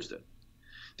 The elders did.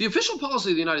 The official policy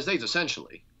of the United States,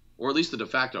 essentially, or at least the de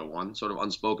facto one, sort of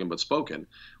unspoken but spoken,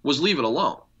 was leave it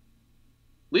alone.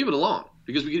 Leave it alone.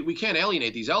 Because we can't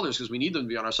alienate these elders because we need them to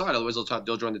be on our side. Otherwise,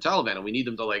 they'll join the Taliban. And we need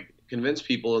them to, like, convince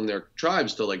people in their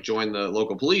tribes to, like, join the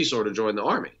local police or to join the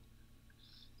army.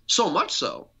 So much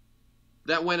so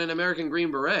that when an American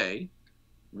Green Beret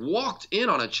walked in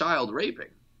on a child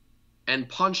raping and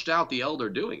punched out the elder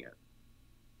doing it,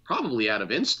 probably out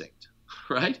of instinct,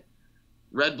 right?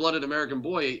 red-blooded American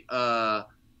boy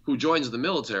who joins the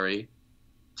military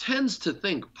tends to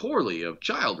think poorly of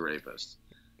child rapists.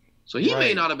 So he may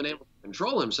Right. not have been able to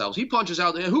control himself. He punches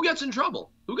out. Who gets in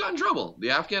trouble? Who got in trouble? The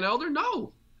Afghan elder?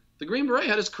 No. The Green Beret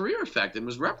had his career affected and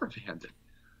was reprimanded.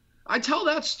 I tell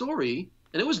that story,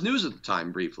 and it was news at the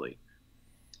time briefly,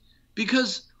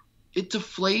 because it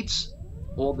deflates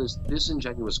all this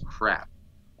disingenuous crap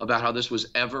about how this was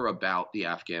ever about the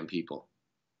Afghan people.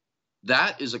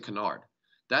 That is a canard.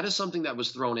 That is something that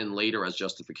was thrown in later as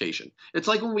justification. It's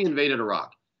like when we invaded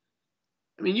Iraq.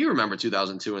 I mean, you remember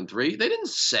 2002 and 3. They didn't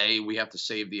say we have to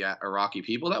save the Iraqi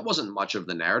people. That wasn't much of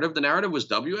the narrative. The narrative was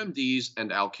WMDs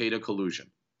and Al-Qaeda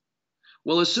collusion.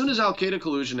 Well, as soon as Al-Qaeda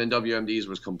collusion and WMDs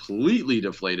was completely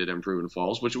deflated and proven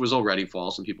false, which was already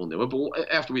false and people knew it,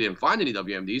 but after we didn't find any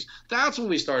WMDs, that's when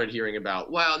we started hearing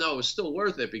about, well, no, it was still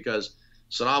worth it because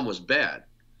Saddam was bad.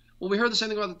 Well, we heard the same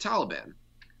thing about the Taliban.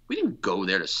 We didn't go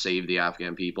there to save the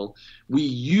Afghan people. We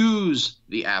use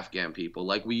the Afghan people,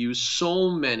 like we use so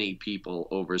many people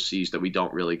overseas that we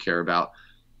don't really care about,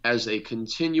 as a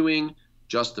continuing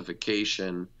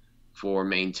justification for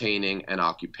maintaining an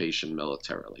occupation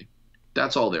militarily.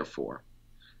 That's all they're for.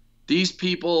 These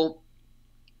people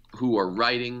who are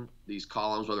writing these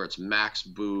columns, whether it's Max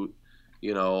Boot,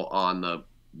 on the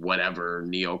whatever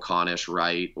neoconish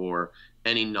right, or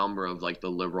any number of like the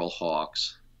liberal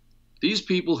hawks, these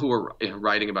people who are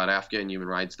writing about Afghan human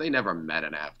rights, they never met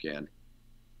an Afghan.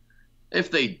 If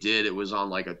they did, it was on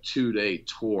like a 2-day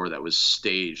tour that was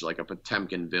staged, like a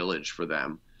Potemkin village for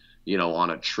them, on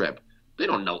a trip. They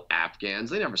don't know Afghans.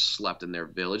 They never slept in their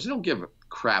village. They don't give a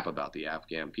crap about the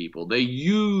Afghan people. They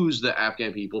use the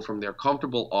Afghan people from their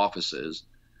comfortable offices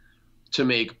to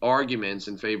make arguments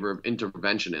in favor of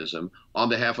interventionism on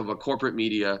behalf of a corporate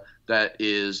media that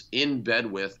is in bed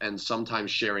with and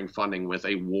sometimes sharing funding with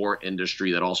a war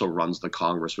industry that also runs the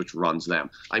Congress, which runs them.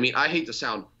 I mean, I hate to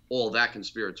sound all that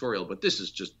conspiratorial, but this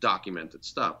is just documented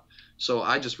stuff. So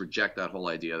I just reject that whole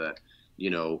idea that,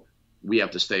 we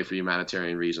have to stay for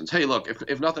humanitarian reasons. Hey, look,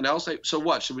 if nothing else, so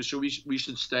what? We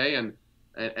should stay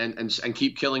and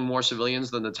keep killing more civilians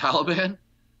than the Taliban?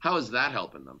 How is that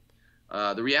helping them?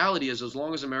 The reality is, as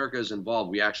long as America is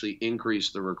involved, we actually increase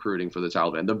the recruiting for the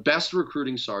Taliban. The best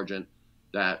recruiting sergeant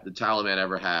that the Taliban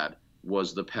ever had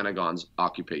was the Pentagon's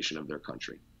occupation of their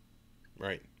country.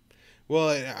 Right.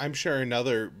 Well, I'm sure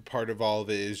another part of all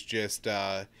of it is just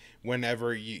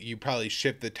whenever you probably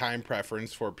shift the time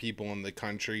preference for people in the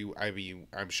country. I mean,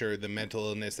 I'm sure the mental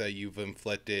illness that you've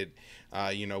inflicted,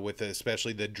 with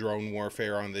especially the drone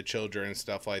warfare on the children and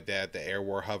stuff like that, the air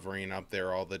war hovering up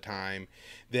there all the time,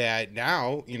 that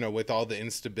now, with all the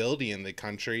instability in the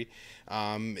country,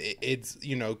 it's,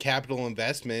 capital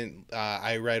investment.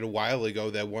 I read a while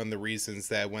ago that one of the reasons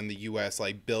that when the U.S.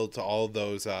 built all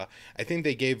those, I think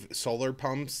they gave solar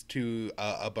pumps to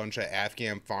a bunch of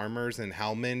Afghan farmers in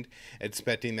Helmand,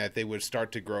 expecting that they would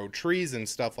start to grow trees and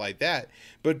stuff like that.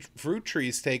 But fruit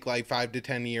trees take 5 to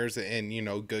 10 years in,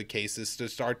 good cases to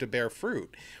start to bear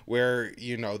fruit. Where,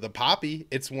 the poppy,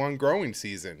 it's one growing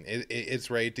season. It's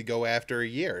ready to go after a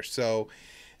year. So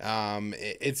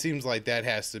it seems like that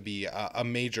has to be a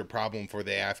major problem for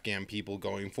the Afghan people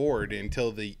going forward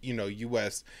until the,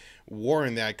 U.S. war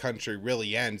in that country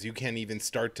really ends. You can't even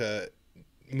start to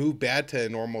move back to a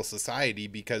normal society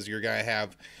because you're going to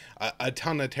have a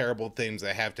ton of terrible things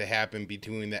that have to happen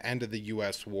between the end of the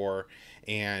U.S. war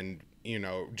and,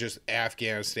 just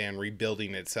Afghanistan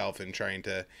rebuilding itself and trying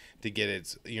to get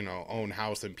its, own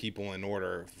house and people in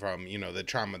order from, the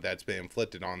trauma that's been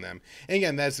inflicted on them. And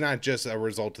again, that's not just a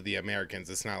result of the Americans.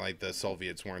 It's not like the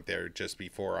Soviets weren't there just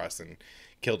before us and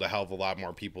killed a hell of a lot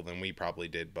more people than we probably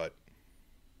did, but.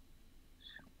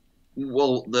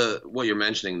 Well, what you're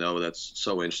mentioning, though, that's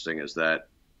so interesting is that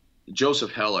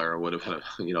Joseph Heller would have had,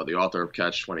 the author of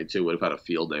Catch-22 would have had a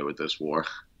field day with this war.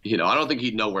 I don't think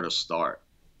he'd know where to start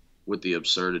with the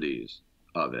absurdities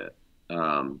of it.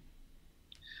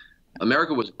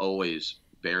 America was always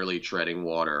barely treading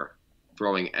water,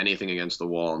 throwing anything against the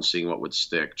wall and seeing what would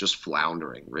stick, just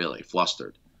floundering, really,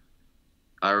 flustered.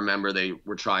 I remember they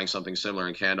were trying something similar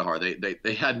in Kandahar.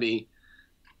 They had me,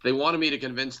 they wanted me to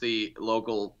convince the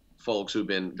local folks who've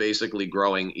been basically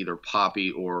growing either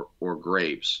poppy or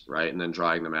grapes, right, and then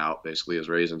drying them out basically as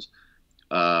raisins.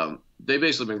 They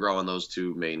basically been growing those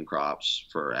two main crops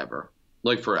forever,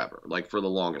 like for the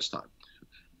longest time.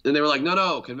 And they were like,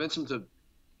 no, convince them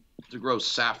to grow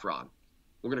saffron.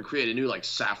 We're going to create a new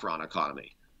saffron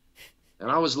economy.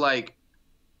 And I was like,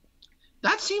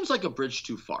 that seems like a bridge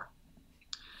too far.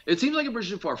 It seems like a bridge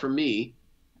too far for me,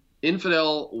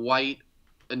 infidel white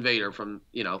invader from,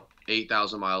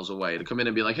 8,000 miles away to come in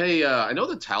and be like, hey, I know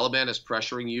the Taliban is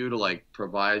pressuring you to like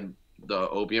provide the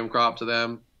opium crop to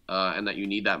them, and that you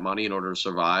need that money in order to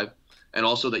survive, and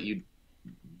also that you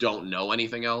don't know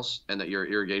anything else, and that your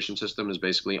irrigation system is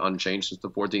basically unchanged since the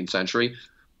 14th century.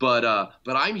 But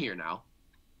I'm here now,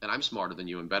 and I'm smarter than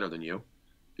you and better than you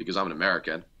because I'm an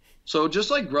American. So just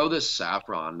like grow this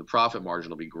saffron, the profit margin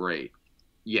will be great.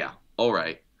 Yeah, all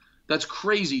right. That's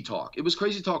crazy talk. It was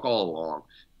crazy talk all along.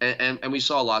 And we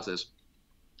saw lots of this.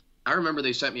 I remember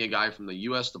they sent me a guy from the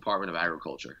U.S. Department of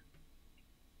Agriculture.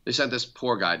 They sent this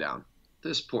poor guy down.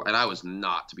 This poor, and I was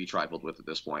not to be trifled with at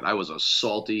this point. I was a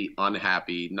salty,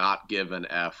 unhappy, not give an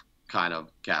F kind of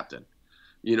captain.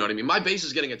 You know what I mean? My base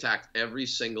is getting attacked every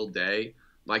single day.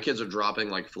 My kids are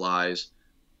dropping like flies.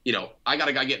 You know, I got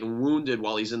a guy getting wounded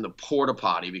while he's in the porta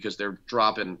potty because they're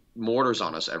dropping mortars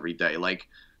on us every day. Like,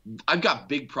 I've got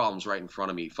big problems right in front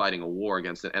of me fighting a war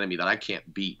against an enemy that I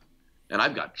can't beat. And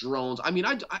I've got drones. I mean,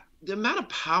 the amount of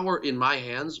power in my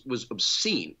hands was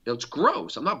obscene. It's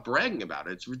gross. I'm not bragging about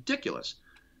it. It's ridiculous.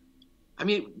 I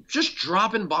mean, just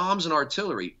dropping bombs and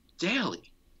artillery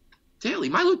daily. Daily.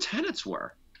 My lieutenants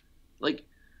were. Like,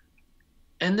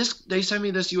 and they sent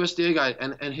me this USDA guy,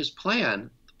 and his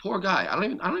plan, the poor guy, I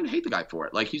don't even hate the guy for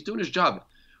it. Like, he's doing his job.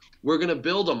 We're going to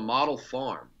build a model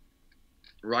farm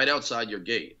right outside your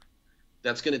gate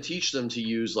that's going to teach them to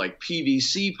use like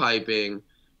PVC piping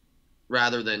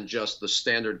rather than just the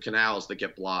standard canals that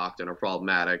get blocked and are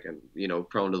problematic and, you know,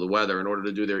 prone to the weather in order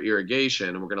to do their irrigation.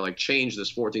 And we're going to like change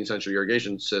this 14th century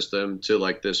irrigation system to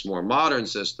like this more modern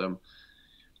system.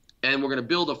 And we're going to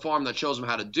build a farm that shows them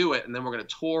how to do it. And then we're going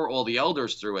to tour all the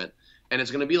elders through it. And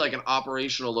it's going to be like an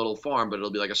operational little farm, but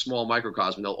it'll be like a small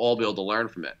microcosm, and they'll all be able to learn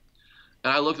from it.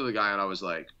 And I looked at the guy and I was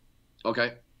like,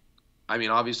 okay. I mean,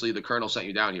 obviously the colonel sent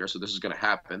you down here, so this is going to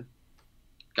happen.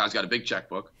 Guy's got a big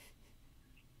checkbook.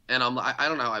 And I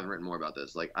don't know how I've written more about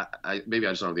this. Like, maybe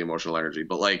I just don't have the emotional energy.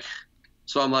 But, like,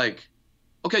 so I'm like,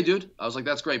 okay, dude. I was like,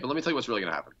 that's great. But let me tell you what's really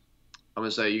going to happen. I'm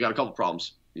going to say you got a couple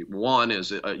problems. One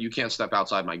is you can't step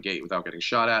outside my gate without getting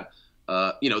shot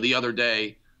at. You know, the other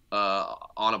day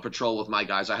on a patrol with my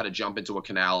guys, I had to jump into a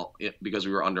canal because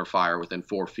we were under fire within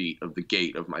 4 feet of the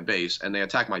gate of my base. And they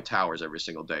attack my towers every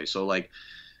single day. So, like,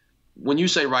 when you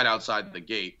say right outside the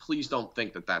gate, please don't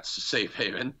think that that's a safe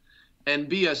haven. And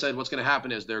B, I said, what's going to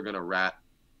happen is they're going to rat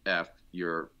F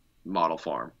your model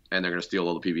farm, and they're going to steal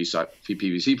all the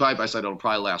PVC pipe. I said it'll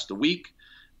probably last a week,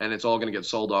 and it's all going to get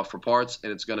sold off for parts,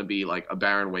 and it's going to be like a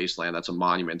barren wasteland that's a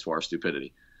monument to our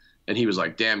stupidity. And he was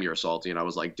like, damn, you're salty. And I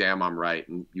was like, damn, I'm right.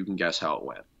 And you can guess how it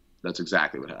went. That's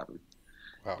exactly what happened.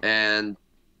 Wow. And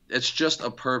it's just a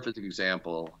perfect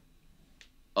example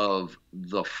of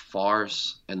the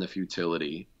farce and the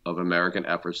futility of American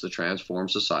efforts to transform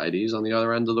societies on the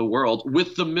other end of the world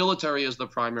with the military as the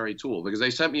primary tool. Because they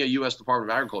sent me a U.S. Department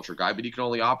of Agriculture guy, but he can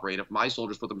only operate if my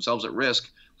soldiers put themselves at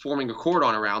risk forming a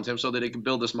cordon around him so that they could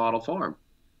build this model farm.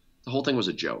 The whole thing was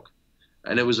a joke.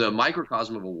 And it was a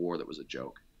microcosm of a war that was a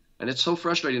joke. And it's so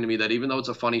frustrating to me that even though it's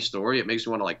a funny story, it makes me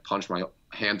want to like punch my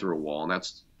hand through a wall. And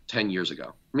that's 10 years ago.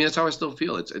 I mean, that's how I still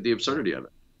feel. It's the absurdity of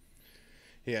it.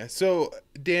 Yeah. So,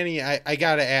 Danny, I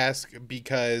got to ask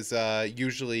because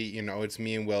usually, you know, it's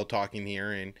me and Will talking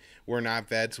here, and we're not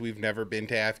vets. We've never been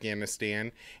to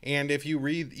Afghanistan. And if you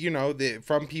read, you know,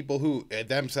 from people who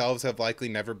themselves have likely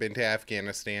never been to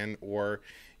Afghanistan or,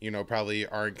 you know, probably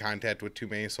are in contact with too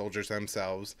many soldiers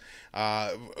themselves,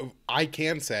 I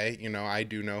can say, you know, I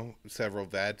do know several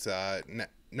vets,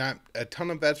 not a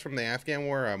ton of vets from the Afghan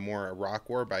War, more Iraq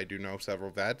War, but I do know several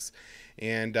vets.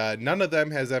 And none of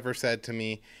them has ever said to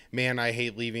me, man, I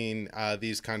hate leaving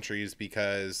these countries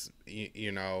because,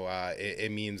 you know,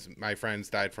 it means my friends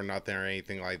died for nothing or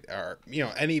anything like, or, you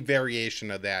know, any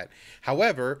variation of that.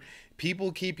 However,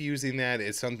 people keep using that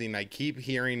as something I keep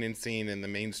hearing and seeing in the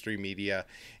mainstream media.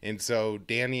 And so,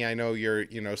 Danny, I know you're,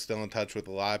 you know, still in touch with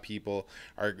a lot of people.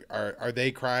 Are they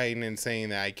crying and saying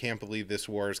that I can't believe this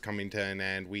war is coming to an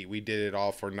end? We did it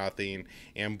all for nothing.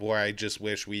 And boy, I just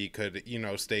wish we could, you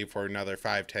know, stay for another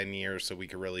 5-10 years so we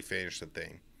could really finish the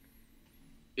thing.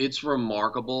 It's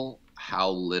remarkable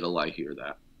how little I hear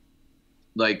that.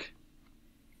 Like,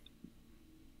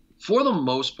 for the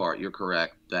most part, you're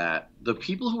correct that the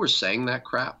people who are saying that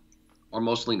crap are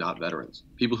mostly not veterans.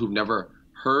 People who've never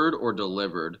heard or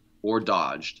delivered or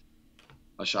dodged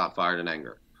a shot fired in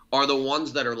anger are the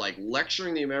ones that are like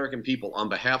lecturing the American people on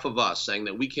behalf of us, saying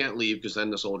that we can't leave because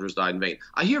then the soldiers died in vain.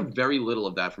 I hear very little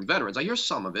of that from veterans. I hear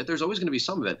some of it. There's always going to be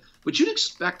some of it, but you'd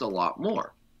expect a lot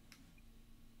more.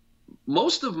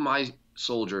 Most of my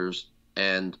soldiers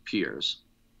and peers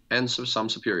and some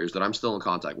superiors that I'm still in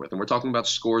contact with, and we're talking about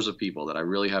scores of people that I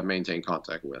really have maintained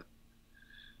contact with,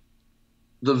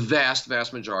 The vast,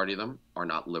 vast majority of them are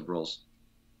not liberals,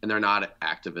 and they're not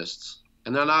activists,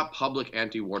 and they're not public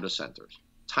anti-war dissenters.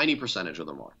 Tiny percentage of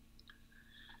them are.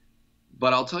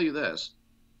 But I'll tell you this,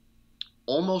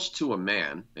 almost to a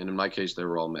man, and in my case, they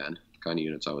were all men, kind of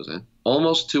units I was in,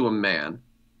 almost to a man,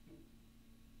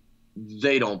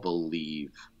 they don't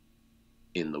believe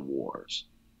in the wars.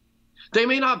 They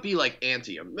may not be like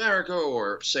anti-America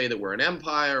or say that we're an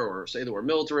empire or say that we're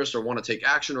militarist or want to take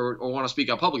action or want to speak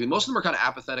out publicly. Most of them are kind of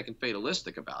apathetic and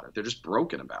fatalistic about it. They're just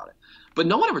broken about it. But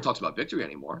no one ever talks about victory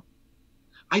anymore.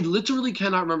 I literally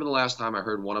cannot remember the last time I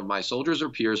heard one of my soldiers or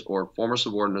peers or former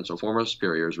subordinates or former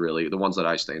superiors, really, the ones that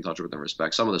I stay in touch with and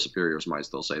respect. Some of the superiors might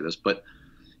still say this, but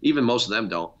even most of them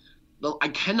don't. I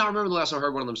cannot remember the last time I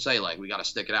heard one of them say, like, we got to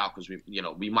stick it out because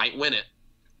we might win it.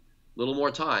 Little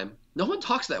more time. No one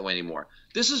talks that way anymore.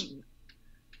 This is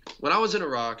when I was in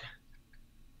Iraq,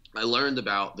 I learned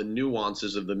about the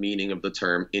nuances of the meaning of the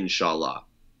term inshallah,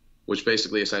 which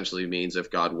basically essentially means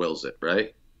if God wills it,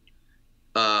 right?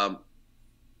 I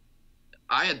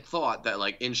had thought that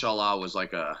like inshallah was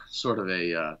like a sort of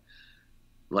a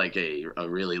like a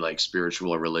really like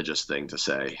spiritual or religious thing to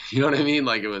say. You know what I mean?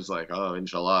 Like it was like, oh,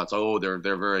 inshallah, it's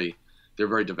they're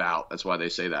very devout. That's why they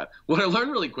say that. What I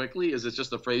learned really quickly is it's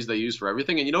just a phrase they use for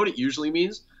everything. And you know what it usually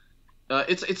means?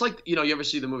 It's like, you ever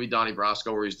see the movie Donnie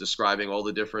Brasco where he's describing all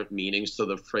the different meanings to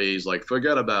the phrase, like,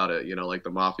 forget about it, like the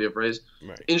mafia phrase.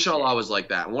 Right. Inshallah was like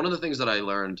that. One of the things that I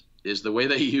learned is the way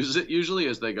they use it usually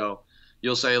is they go,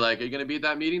 you'll say, like, are you going to be at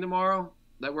that meeting tomorrow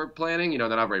that we're planning? They're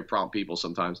not very prompt people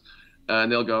sometimes.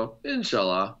 And they'll go,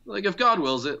 inshallah, like if God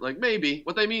wills it, like maybe.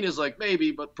 What they mean is like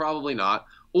maybe, but probably not.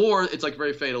 Or it's like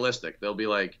very fatalistic. They'll be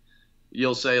like,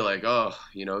 you'll say like, oh,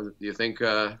 do you think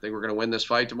we're going to win this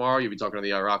fight tomorrow? You'll be talking to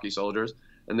the Iraqi soldiers.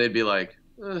 And they'd be like,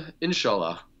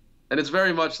 inshallah. And it's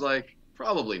very much like,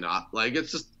 probably not. Like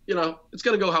it's just, it's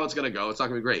going to go how it's going to go. It's not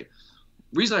going to be great.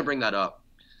 Reason I bring that up,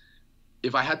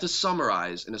 if I had to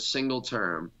summarize in a single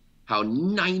term how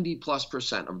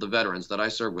 90+% of the veterans that I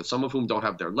serve with, some of whom don't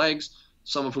have their legs,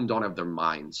 some of whom don't have their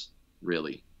minds,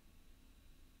 really,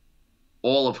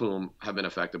 all of whom have been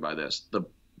affected by this. The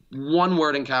one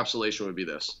word encapsulation would be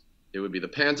this. It would be the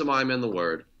pantomime in the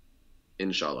word,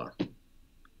 inshallah.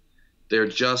 They're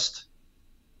just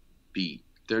beat.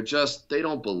 They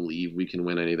don't believe we can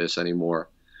win any of this anymore.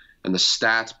 And the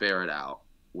stats bear it out,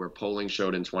 where polling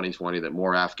showed in 2020 that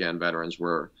more Afghan veterans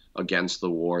were against the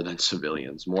war than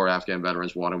civilians. More Afghan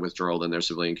veterans wanted withdrawal than their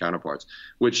civilian counterparts,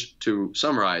 which, to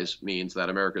summarize, means that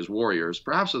America's warriors,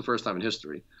 perhaps for the first time in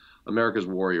history, America's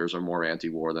warriors are more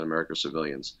anti-war than America's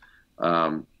civilians.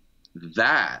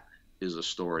 That is a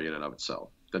story in and of itself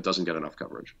that doesn't get enough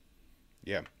coverage.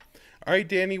 Yeah. All right,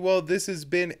 Danny. Well, this has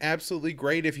been absolutely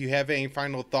great. If you have any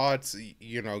final thoughts,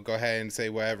 go ahead and say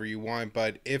whatever you want.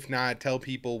 But if not, tell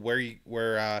people where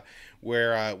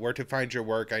to find your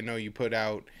work. I know you put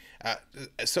out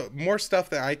so more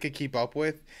stuff that I could keep up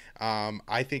with.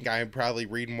 I think I probably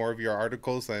read more of your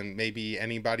articles than maybe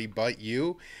anybody but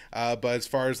you. But as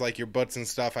far as like your books and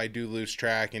stuff, I do lose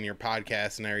track, and your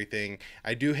podcast and everything.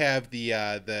 I do have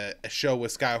the show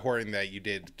with Scott Horton that you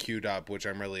did queued up, which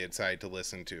I'm really excited to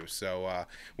listen to. So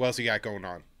what else you got going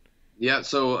on? Yeah,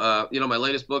 so my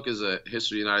latest book is a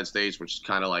history of the United States, which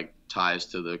kind of like ties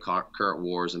to the current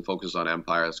wars and focuses on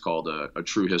empire. It's called a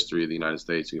True History of the United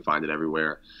States. You can find it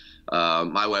everywhere.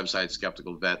 My website,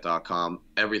 skepticalvet.com.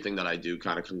 Everything that I do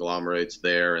kind of conglomerates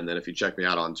there. And then if you check me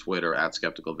out on Twitter at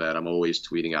skepticalvet, I'm always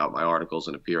tweeting out my articles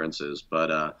and appearances.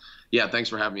 But yeah, thanks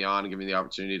for having me on and giving me the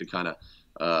opportunity to kind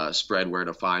of spread where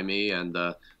to find me. And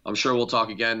I'm sure we'll talk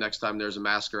again next time there's a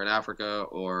massacre in Africa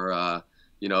or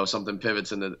something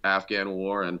pivots in the Afghan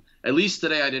war. And at least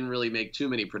today I didn't really make too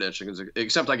many predictions,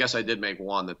 except I guess I did make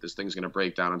one that this thing's going to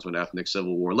break down into an ethnic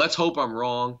civil war. Let's hope I'm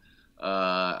wrong,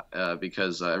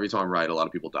 because every time I'm right, a lot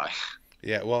of people die.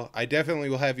 Yeah, well, I definitely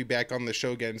will have you back on the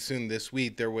show again soon. This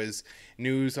week there was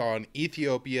news on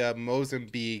Ethiopia,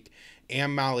 Mozambique,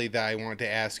 and Mali that I wanted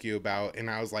to ask you about,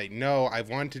 and I was like, no, I've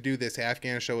wanted to do this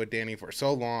Afghan show with Danny for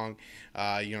so long.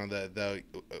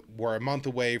 We're a month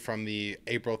away from the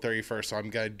April 31st, so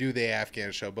I'm gonna do the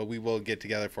Afghan show, but we will get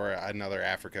together for another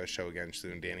Africa show again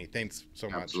soon, Danny. Thanks so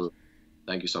much. Absolutely.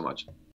 Thank you so much.